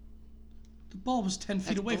 The ball was 10 feet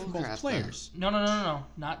That's away from both bullcrap, players. No.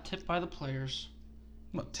 Not tipped by the players.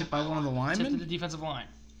 What, tipped by one of the Tipped to the linemen? defensive line.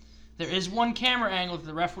 There is one camera angle that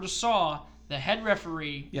the ref would have saw. The head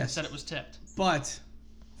referee Yes. said it was tipped. But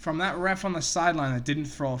from that ref on the sideline that didn't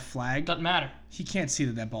throw a flag, Doesn't matter. he can't see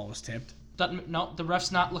that ball was tipped. No, the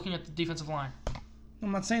ref's not looking at the defensive line.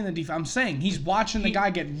 I'm not saying the defense. I'm saying he's watching the He- guy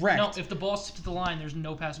get wrecked. No, if the ball's tipped to the line, there's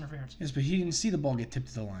no pass interference. Yes, but he didn't see the ball get tipped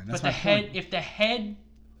to the line. That's But my point. if the head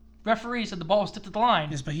referee said the ball was tipped at the line,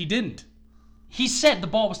 Yes, but he didn't. he said the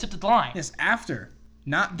ball was tipped at the line. Yes, after.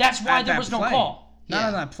 Not. That's why at there that was no play. call. Not Yeah.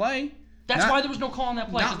 on that play. That's Not- why there was no call on that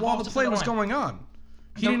play. 'cause Not ball while was the tipped play at was line. going on.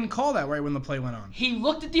 He No. didn't call that right when the play went on. He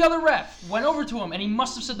looked at the other ref, went over to him, and he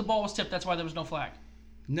must have said the ball was tipped. That's why there was no flag.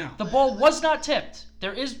 No. The ball was not tipped.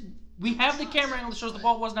 We have the camera angle that shows the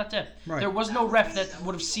ball was not tipped. Right. There was no ref that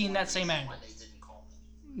would have seen that same angle. They didn't call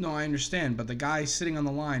it. No, I understand, but the guy sitting on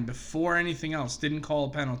the line before anything else didn't call a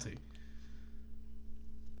penalty.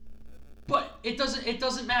 But it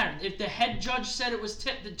doesn't matter. If the head judge said it was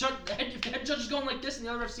tipped, if the head judge is going like this and the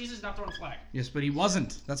other ref sees it, he's not throwing a flag. Yes, but he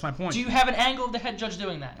wasn't. That's my point. Do you have an angle of the head judge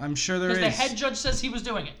doing that? I'm sure there Because is. the head judge says he was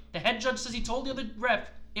doing it. The head judge says he told the other ref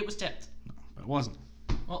it was tipped. But it wasn't.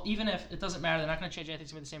 Well, even if it doesn't matter, they're not going to change anything.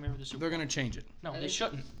 It's going to be the same every the Super They're Bowl. gonna change it. No, they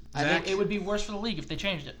shouldn't. Zach? It would be worse for the league if they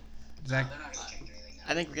changed it. Zach, They're not going to change anything now.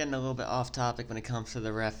 I think we're getting a little bit off topic when it comes to the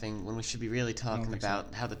reffing, when we should be really talking think so.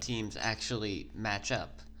 about how the teams actually match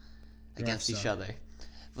up against refs each suck. other.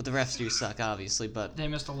 Well, the refs do suck, obviously, but They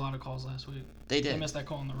missed a lot of calls last week. they They did. missed that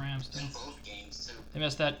call on the Rams too. In both games, too. They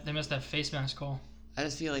missed that face mask call. I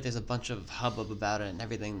just feel like there's a bunch of hubbub about it, and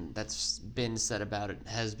everything that's been said about it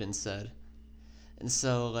has been said. And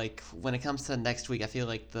so, like, when it comes to next week, I feel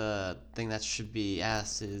like the thing that should be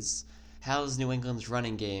asked is, how's New England's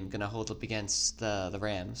running game going to hold up against the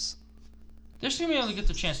Rams? They're still going to be able to get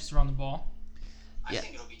the chances to run the ball. I Yeah.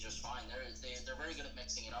 think it'll be just fine. They're very good at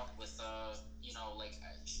mixing it up with,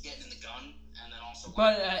 getting in the gun and then also.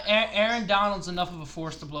 But Aaron Donald's enough of a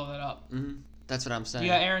force to blow that up. That's what I'm saying.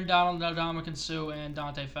 You got Aaron Donald, Ndamukong Suh, and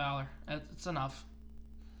Dante Fowler. It's enough.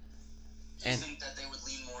 Do you and- think that they would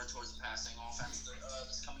lean more towards the passing offense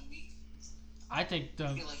this coming week? I think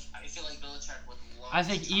I feel like Belichick would love. I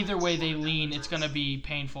think to either try way to they slow lean, down it's the going to be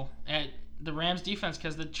painful. The Rams defense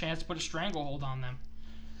has the chance to put a stranglehold on them.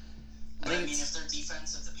 But think I mean, it's- if their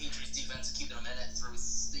defense, if the Patriots defense keep it a minute through,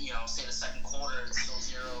 say the second quarter, it's still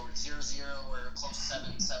 0-0 or close to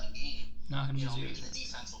 7-7 game. Not going to be Maybe zero. the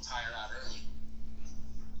defense will tire out early.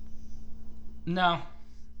 No.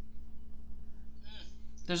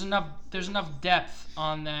 There's enough depth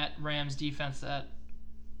on that Rams defense that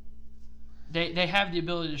they have the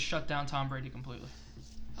ability to shut down Tom Brady completely.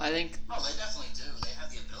 I think Oh, they definitely do. They have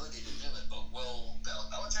the ability to do it, but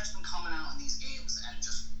Belichick's been coming out in these games and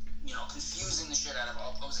just confusing the shit out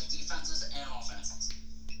of opposing defenses and offenses.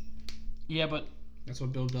 Yeah, but that's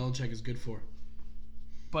what Bill Belichick is good for.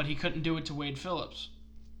 he couldn't do it to Wade Phillips.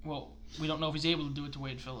 Well, we don't know if he's able to do it to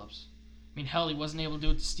Wade Phillips. I mean, hell, he wasn't able to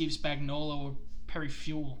do it to Steve Spagnuolo or Perry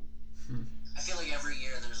Fuel. I feel like every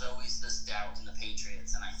year there's always this doubt in the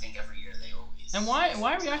Patriots, and I think every year they always. And why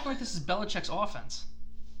are we acting like this is Belichick's offense?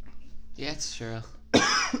 yeah, it's true.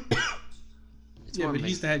 It's Yeah, more but ma-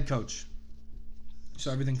 he's the head coach,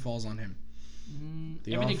 so everything falls on him.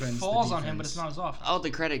 The Everything offense, the falls on him, but defense. it's not his offense. all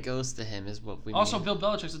the credit goes to him, is what we Also, mean. Bill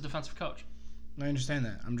Belichick's a defensive coach. I understand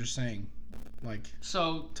that. I'm just saying, like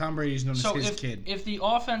So Tom Brady's known as his if, kid. if the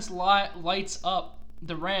offense lights up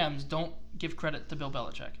the Rams, don't give credit to Bill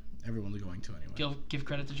Belichick. Everyone's going to anyway. Give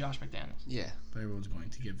credit to Josh McDaniels. Yeah. But everyone's going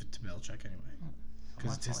to give it to Belichick anyway,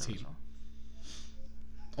 because it's his That's all it team. was.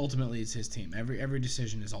 Ultimately, it's his team. Every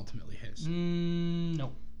decision is ultimately his.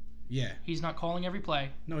 No, Yeah. he's not calling every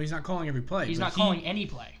play. No, he's not calling every play. He's but not calling any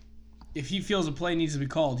play. If he feels a play needs to be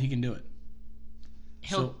called, he can do it.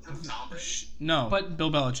 He'll. Tom Brady. No, But- Bill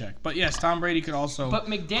Belichick. But yes, Tom Brady could also. But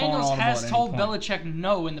call an McDaniels audible has at any told point. Belichick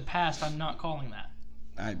no in the past. I'm not calling that.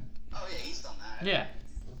 I, Oh yeah, he's done that. Yeah.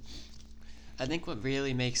 I think what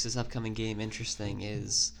really makes this upcoming game interesting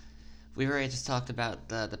is we've already just talked about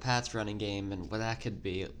the Pats running game and what that could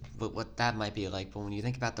be, what that might be like. But when you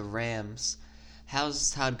think about the Rams,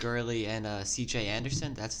 how's Todd Gurley and C.J.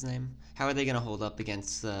 Anderson, that's his name, how are they going to hold up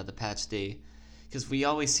against the Pats D? Because we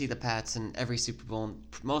always see the Pats in every Super Bowl and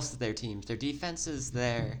most of their teams. Their defense is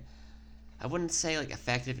there. I wouldn't say like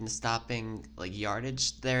effective in stopping like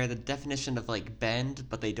yardage. They're the definition of like bend,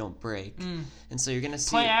 but they don't break. And so you're gonna see.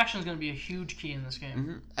 Play action is going to be a huge key in this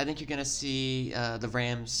game. I think you're gonna see the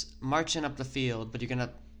Rams marching up the field, but you're gonna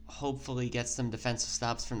hopefully get some defensive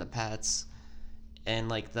stops from the Pats, and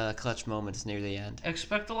like the clutch moments near the end.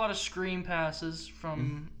 Expect a lot of screen passes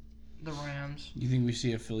from the Rams. you think we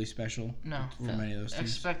see a Philly special No. from any of those teams?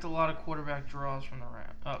 Expect a lot of quarterback draws from the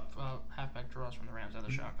Rams. Halfback draws from the Rams out of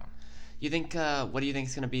the shotgun. You think? What do you think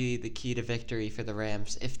is gonna be the key to victory for the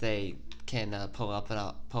Rams if they can pull off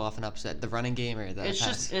an upset? The running game or the It's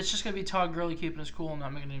pass? just going to be Todd Gurley keeping his cool and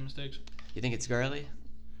not making any mistakes. You think it's Gurley?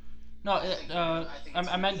 No, think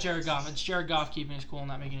I meant Jared Goff. It's Jared Goff keeping his cool and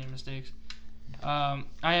not making any mistakes. I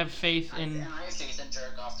have faith in. And I have faith in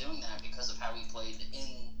Jared Goff doing that because of how he played in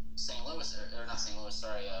St. Louis, or not St. Louis,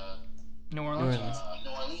 sorry, New Orleans.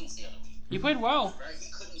 New Orleans the other week. He played well, Right? He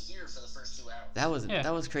couldn't hear for the first 2 hours.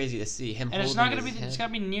 That was crazy to see him. and it's not holding going to be. his It's head.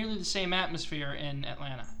 got to be nearly the same atmosphere in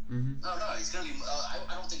Atlanta. No, he's gonna be.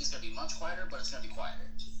 I don't think he's gonna be much quieter, but it's gonna be quieter.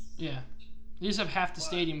 Yeah, you just have half the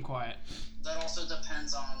stadium quiet. That also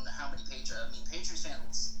depends on how many Patriots. I mean, Patriots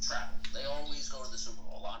fans travel. They always go to the Super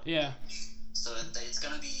Bowl a lot. Yeah, So it's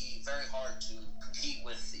going to be very hard to compete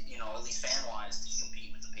with, at least fan-wise, to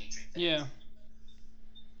compete with the Patriots. yeah.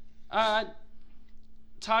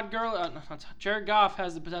 Todd Gurley, Jared Goff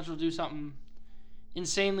has the potential to do something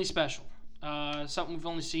insanely special. Something we've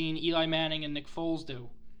only seen Eli Manning and Nick Foles do.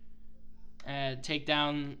 Take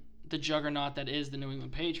down the juggernaut that is the New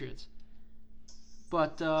England Patriots.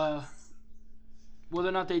 But Whether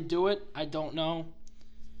or not they do it, I don't know.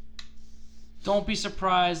 Don't be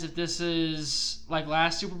surprised if this is like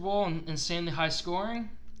last Super Bowl and insanely high scoring.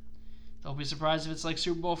 Don't be surprised if it's like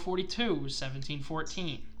Super Bowl 42,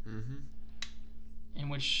 17-14, Mm-hmm. in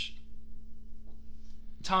which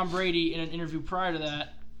Tom Brady, in an interview prior to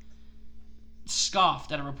that,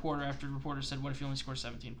 scoffed at a reporter after the reporter said, "What if you only scored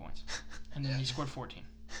 17 points?" And then he scored 14.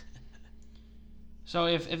 So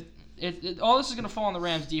if all this is going to fall on the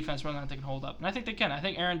Rams' defense, whether or not they can hold up. And I think they can. I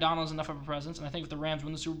think Aaron Donald is enough of a presence, and I think if the Rams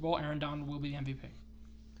win the Super Bowl, Aaron Donald will be the MVP.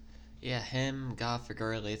 Yeah, him, Goff, or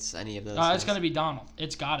Gurley, it's any of those. It's guys. going to be Donald.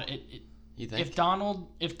 It's got it. You think?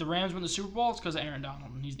 If the Rams win the Super Bowl, it's because of Aaron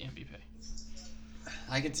Donald, and he's the MVP.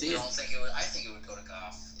 I can see You it. don't think it would? I think it would go to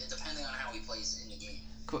Goff, depending on how he plays in the game.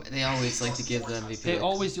 They always like to give the MVP. They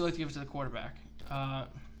always do like to give it to the quarterback.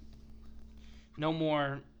 No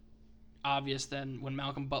more obvious than when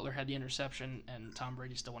Malcolm Butler had the interception and Tom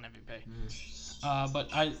Brady still won MVP. But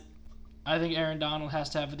I think Aaron Donald has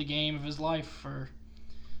to have the game of his life for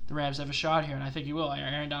the Rams to have a shot here, and I think he will.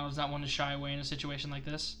 Aaron Donald's not one to shy away in a situation like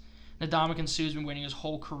this. Ndamukong Suh's been waiting his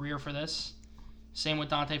whole career for this. Same with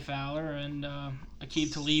Dante Fowler, and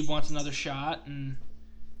Aqib Talib wants another shot, and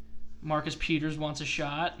Marcus Peters wants a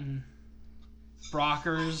shot, and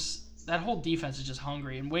Brockers. That whole defense is just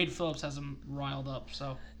hungry, and Wade Phillips has them riled up.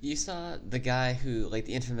 So You saw the guy who, like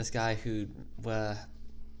the infamous guy who,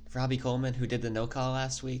 Robbie Coleman, who did the no call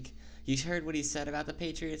last week. You heard what he said about the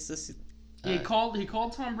Patriots this. he called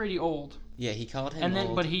Tom Brady old, Yeah, he called him and then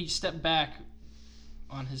old. but he stepped back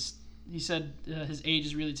on his. He said his age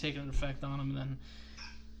is really taking an effect on him. And then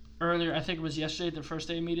earlier, I think it was yesterday, the first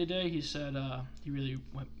day of media day, he said he really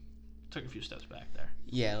took a few steps back there.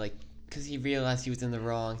 Yeah, like because he realized he was in the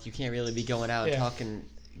wrong. You can't really be going out and Yeah. talking,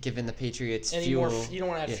 giving the Patriots Any fuel. more? You don't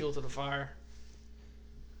want to add Yeah. fuel to the fire.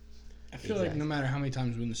 I feel like Exactly. no matter how many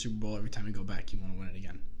times you win the Super Bowl, every time you go back, you want to win it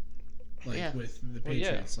again. Like Yeah. with the Well, yeah.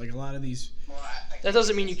 Patriots, like a lot of these. Well, That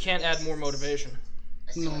doesn't mean you can't add more motivation.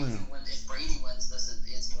 I feel No, like no. if Brady wins this,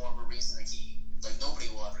 it's more of a reason that nobody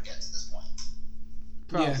will ever get to this point.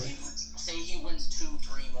 Probably. Yeah. Say he wins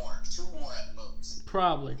 2-3 more, 2 more at most.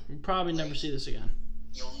 Probably. We'll probably never see this again.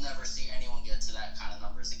 You'll never see anyone get to that kind of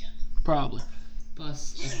numbers again. Probably.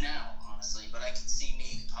 Plus, Even now, honestly, but I could see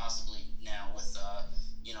maybe possibly now with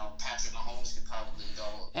Patrick Mahomes could probably go.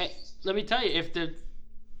 Hey, let me tell you,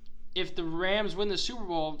 if the Rams win the Super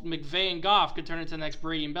Bowl, McVay and Goff could turn into the next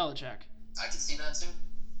Brady and Belichick. I could see that too.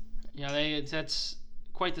 You know, that's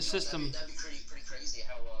quite the system. That'd be pretty crazy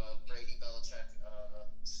how Brady Belichick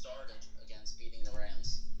started against beating the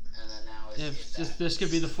Rams, and then now If that, this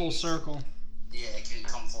could be the full circle. yeah, it could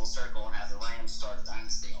come full circle and have the Rams start a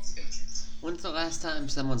dynasty off the Patriots. when's the last time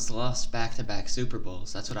someone's lost back-to-back Super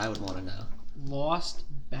Bowls? That's what I would want to know. Lost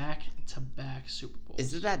back-to-back Super Bowls.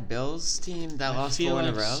 Is it that Bills team that I lost feel 4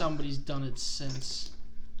 like in a row? somebody's done it since.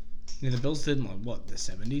 Yeah, the Bills did in the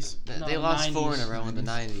 70s. They lost 4 in a 90s. row in the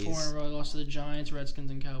 90s. 4 in a row. They lost to the Giants, Redskins,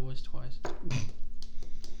 and Cowboys twice.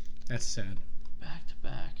 That's sad.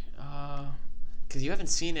 Back-to-back. Because you haven't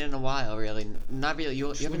seen it in a while, really. Not really. You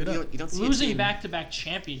Just haven't. look it You up. don't see a Losing team- back-to-back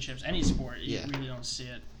championships, any sport, you Yeah. really don't see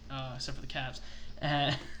it, except for the Cavs.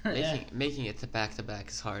 Making it to back-to-back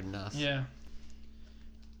is hard enough. Yeah.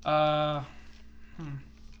 I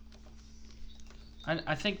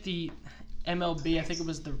think the MLB. I think it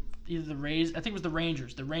was either the Rays. I think it was the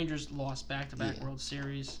Rangers. The Rangers lost back-to-back Yeah. World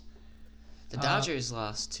Series. The Dodgers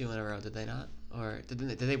lost 2 in a row, did they not? Or did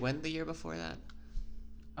they win the year before that?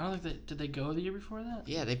 I don't think did they go the year before that?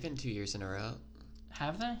 Yeah, they've been 2 years in a row.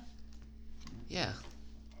 Have they? Yeah.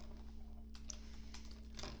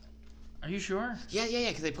 Are you sure? Yeah,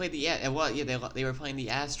 because they played they were playing the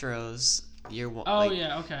Astros year one. Oh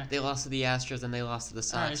yeah, okay. They lost to the Astros and they lost to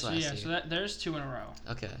the All right, Sox so last yeah, year. so there's 2 in a row.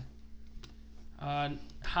 Okay.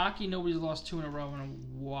 Hockey, nobody's lost 2 in a row in a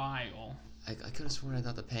while. I could have sworn I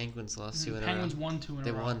thought the Penguins lost 2 in Penguins a row. won 2 in a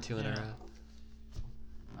They row. won 2 in yeah.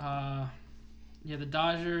 a row. Yeah, the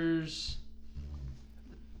Dodgers.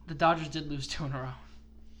 The Dodgers did lose 2 in a row.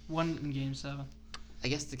 1 in Game 7. I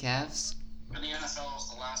guess the Cavs. In the NFL, it was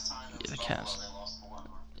the last time it was the Buffalo, Cavs. they lost 4 in a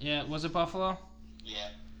row. Yeah, was it Buffalo? Yeah.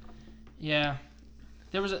 Yeah.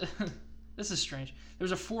 There was a. This is strange. There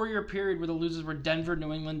was a 4-year period where the losers were Denver,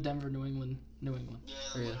 New England, Denver, New England, New England. Yeah,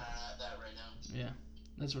 Really? looking at that right now. Yeah,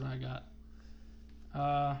 that's what I got.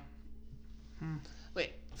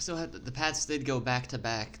 Wait, so the Pats did go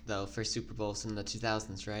back-to-back, though, for Super Bowls in the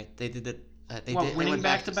 2000s, right? They did it. They Winning went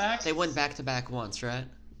back-to-back? They went back-to-back once, right?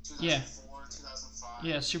 2004, 2005.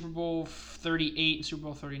 Yeah, Super Bowl 38 and Super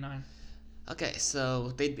Bowl 39. Okay,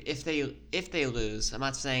 so if they lose, I'm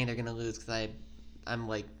not saying they're gonna lose because I'm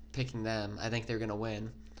like picking them. I think they're gonna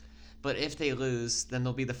win, But if they lose, then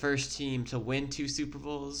they'll be the first team to win 2 Super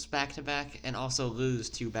Bowls back-to-back and also lose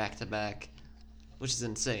 2 back-to-back, which is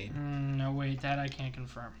insane. No, wait, that I can't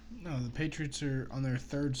confirm. No, the Patriots are on their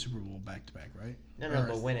 3rd Super Bowl back-to-back, right? No,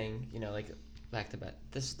 but winning, like back-to-back.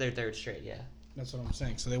 This is their 3rd straight, yeah. That's what I'm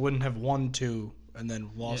saying. So they wouldn't have won 2 and then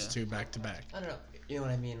lost 2 back-to-back. I don't know. You know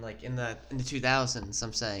what I mean? Like in the 2000s,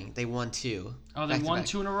 I'm saying they won 2. Oh, they won back-to-back.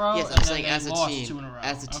 2 in a row. Yes, and I'm then saying they as a lost team. 2 in a row.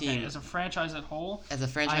 As a team. Okay, as a franchise at whole. As a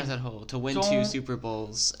franchise I as a whole, to win don't- 2 Super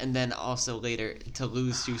Bowls and then also later to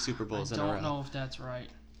lose 2 Super I Bowls in a row. don't know if that's right.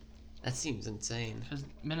 That seems insane. Because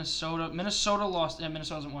Minnesota lost. Yeah,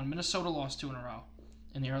 Minnesota hasn't won. Minnesota lost 2 in a row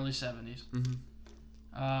in the early 70s. Mhm.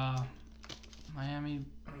 Miami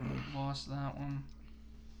lost that one.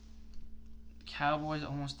 Cowboys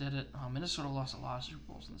almost did it. Oh, Minnesota lost a lot of Super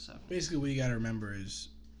Bowls in the 70s. Basically, what you got to remember is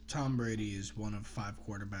Tom Brady is one of 5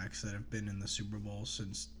 quarterbacks that have been in the Super Bowl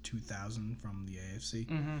since 2000 from the AFC,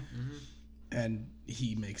 Mm-hmm. and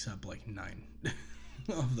he makes up like 9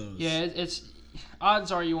 of those. Yeah, it's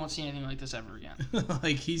odds are you won't see anything like this ever again.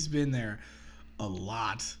 Like he's been there a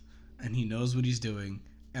lot, and he knows what he's doing.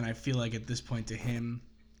 And I feel like at this point, to him,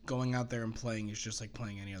 going out there and playing is just like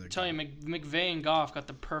playing any other Tell you, game. McVay and Goff got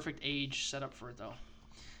the perfect age set up for it, though.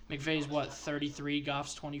 McVay's what, 33?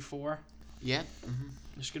 Goff's 24. Yeah.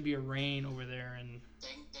 There's gonna be a rain over there, and They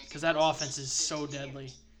because that offense is so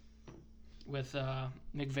deadly with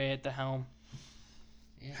McVay at the helm.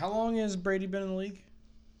 How long has Brady been in the league?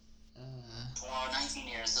 19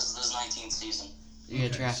 years. This is his 19th season. You get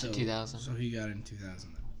Okay, drafted so- 2000. So he got in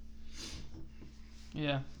 2000 then.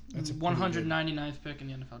 Yeah, That's a 199th pick in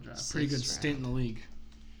the NFL draft. Pretty good Sixth stint in the league.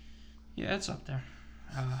 Yeah, it's up there.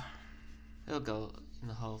 He'll go in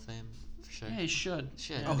the Hall of Fame for sure. Yeah, he should.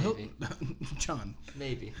 Should, Oh, maybe. John.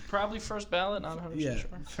 Maybe. Probably first ballot. Not 100% Yeah, sure.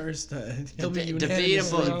 first he'll be Debatable-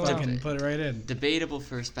 unanimously debatable- fucking put it right in. Debatable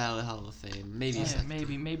first ballot Hall of Fame. Maybe Yeah, second.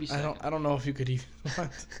 maybe I second. don't know if you could even.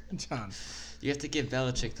 What? John. You have to give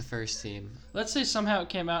Belichick the first team. Let's say somehow it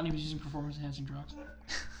came out and he was using performance-enhancing drugs.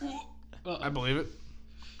 I believe it.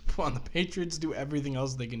 Come on, the Patriots do everything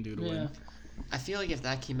else they can do to Yeah. win. I feel like if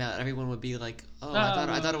that came out, everyone would be like, "Oh, No,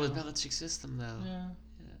 I thought it was no. Belichick's system, though." Yeah.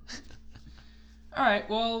 All right.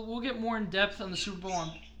 Well, we'll get more in depth on the Super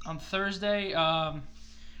Bowl on Thursday.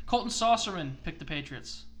 Colton Saucerman picked the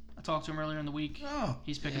Patriots. I talked to him earlier in the week. Oh,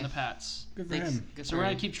 He's picking Yeah. the Pats. good for Thanks. him. Good So for we're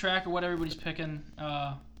gonna him. keep track of what everybody's picking.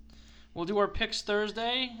 We'll do our picks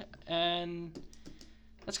Thursday, and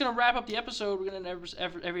that's gonna wrap up the episode. We're gonna end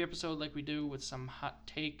every episode like we do with some hot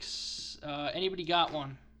takes. Anybody got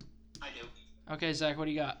one? I do. Okay, Zach, what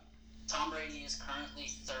do you got? Tom Brady is currently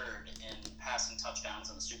 3rd in passing touchdowns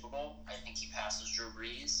in the Super Bowl. I think he passes Drew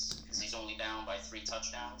Brees because he's only down by 3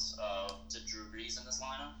 touchdowns to Drew Brees in this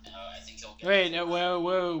lineup. I think he'll get. Wait, no,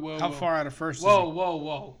 whoa. How far out of first? Is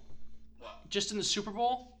Whoa. What? Just in the Super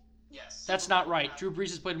Bowl? Yes. That's not right. Drew Brees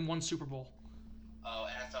has played in 1 Super Bowl. Oh,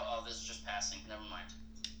 NFL. Oh, this is just passing. Never mind.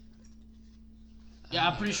 Yeah,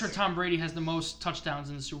 I'm pretty sure Tom Brady has the most touchdowns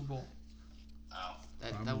in the Super Bowl.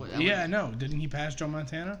 Oh. he? Yeah, no. Didn't he pass Joe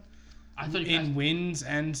Montana I thought he passed, in wins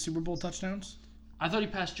and Super Bowl touchdowns? I thought he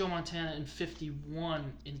passed Joe Montana in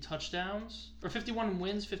 51 in touchdowns, or 51 in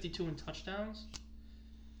wins, 52 in touchdowns.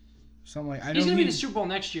 Something like I know He's gonna be in he. the Super Bowl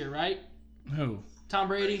next year, right? Who? Tom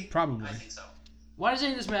Brady. Probably. I think so. Why does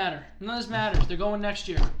any of this matter? None of this matters. They're going next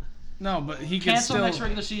year. No, but he could Cancel still. next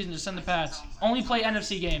regular season. Just send the Pats. Only play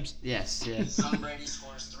NFC games. Yes, yes. Tom Brady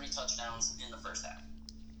scores 3 touchdowns in the first half.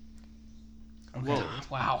 Okay. Whoa.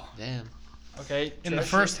 Wow. Damn. Okay. In the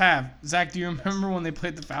first half, Zach, do you remember when they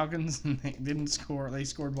played the Falcons and they didn't score? They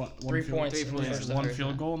scored what? 3 points. 3 points in the One first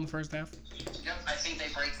field half. goal in the first half. Yep, I think they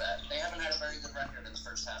break that. They haven't had a very good record in the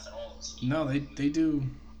first half at all this week. No, they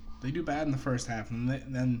do bad in the first half, and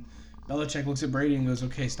then Belichick looks at Brady and goes,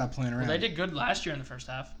 "Okay, stop playing around." Well, they did good last year in the first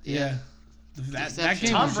half. Yeah. That Exception.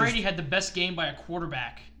 game Tom was Brady just, had the best game by a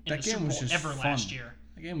quarterback in That the game Super was Bowl just ever fun. last year.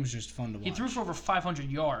 that game was just fun to watch. He threw for over 500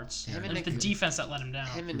 yards. Him And and it's the Nick- defense that let him down.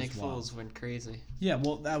 Him and Nick It was wild. Foles went crazy. Yeah,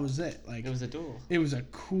 well, that was it. Like It was a duel. it was a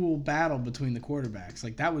cool battle between the quarterbacks.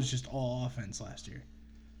 Like that was just all offense last year.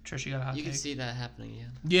 Trish, you got a hot You take? can see that happening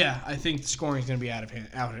again. Yeah, I think the scoring is going to be out of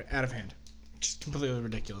hand. Just completely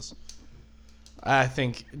ridiculous. I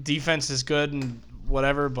think defense is good and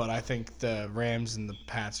whatever, but I think the Rams and the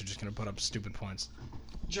Pats are just going to put up stupid points.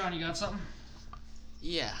 John, you got something?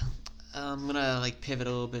 Yeah. I'm gonna pivot a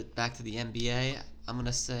little bit back to the NBA. I'm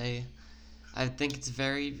gonna say, I think it's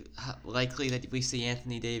very likely that we see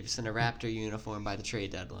Anthony Davis in a Raptor uniform by the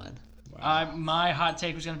trade deadline. My hot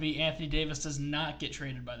take was going to be Anthony Davis does not get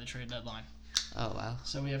traded by the trade deadline. Oh wow.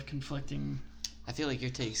 So we have conflicting. I feel like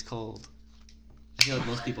your take's cold. I feel like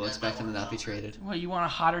most people expect him to not be traded. What, you want a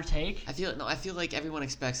hotter take? I feel like everyone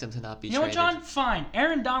expects him to not be You know what, traded. John? Fine.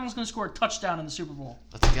 Aaron Donald's going to score a touchdown in the Super Bowl.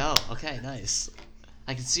 Let's go. Okay, nice.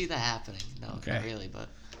 I can see that happening. No, Okay. not really, but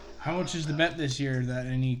How much is the bet this year that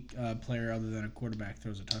any player other than a quarterback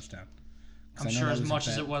throws a touchdown? 'Cause I'm I know sure that as was a much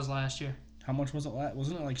as bet. it was last year. How much was it?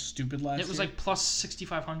 Wasn't it like stupid last year? It was like plus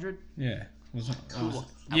 6,500. Yeah. Wasn't it? cool.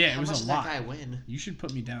 Yeah, it How was much a did lot. that guy win? You should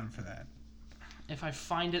put me down for that. If I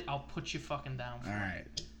find it, I'll put you fucking down for All it.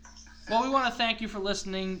 right. Well, we want to thank you for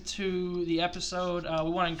listening to the episode. We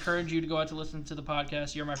want to encourage you to go out to listen to the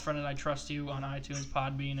podcast. You're my friend and I trust you on iTunes,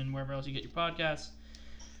 Podbean, and wherever else you get your podcasts.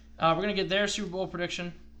 We're going to get their Super Bowl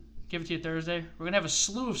prediction. Give it to you Thursday. We're going to have a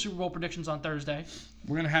slew of Super Bowl predictions on Thursday.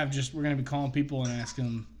 We're gonna be calling people and asking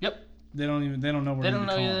them. Yep. They don't know we're They gonna don't be know.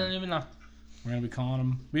 calling. They don't even know. We're gonna be calling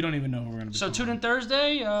them. We don't even know who we're gonna be. So calling. tune in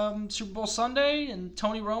Thursday, Super Bowl Sunday, and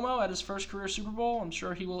Tony Romo at his first career Super Bowl. I'm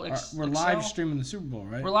sure he will We're excel. live streaming the Super Bowl,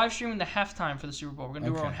 right? We're live streaming the halftime for the Super Bowl. We're going to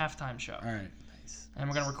do our own Okay. halftime show. All right. Nice. And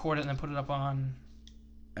we're going to record it and then put it up on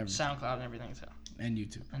Everything. SoundCloud and everything, so, And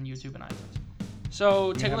YouTube. and YouTube and iTunes. So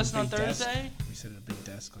We take a have listen on big desk. Thursday. We sit at a big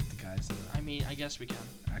desk like the guys at I mean, I guess we can.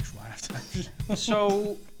 the actual halftime.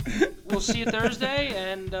 So we'll see you Thursday,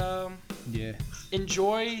 and Yeah.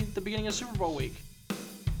 enjoy the beginning of Super Bowl week.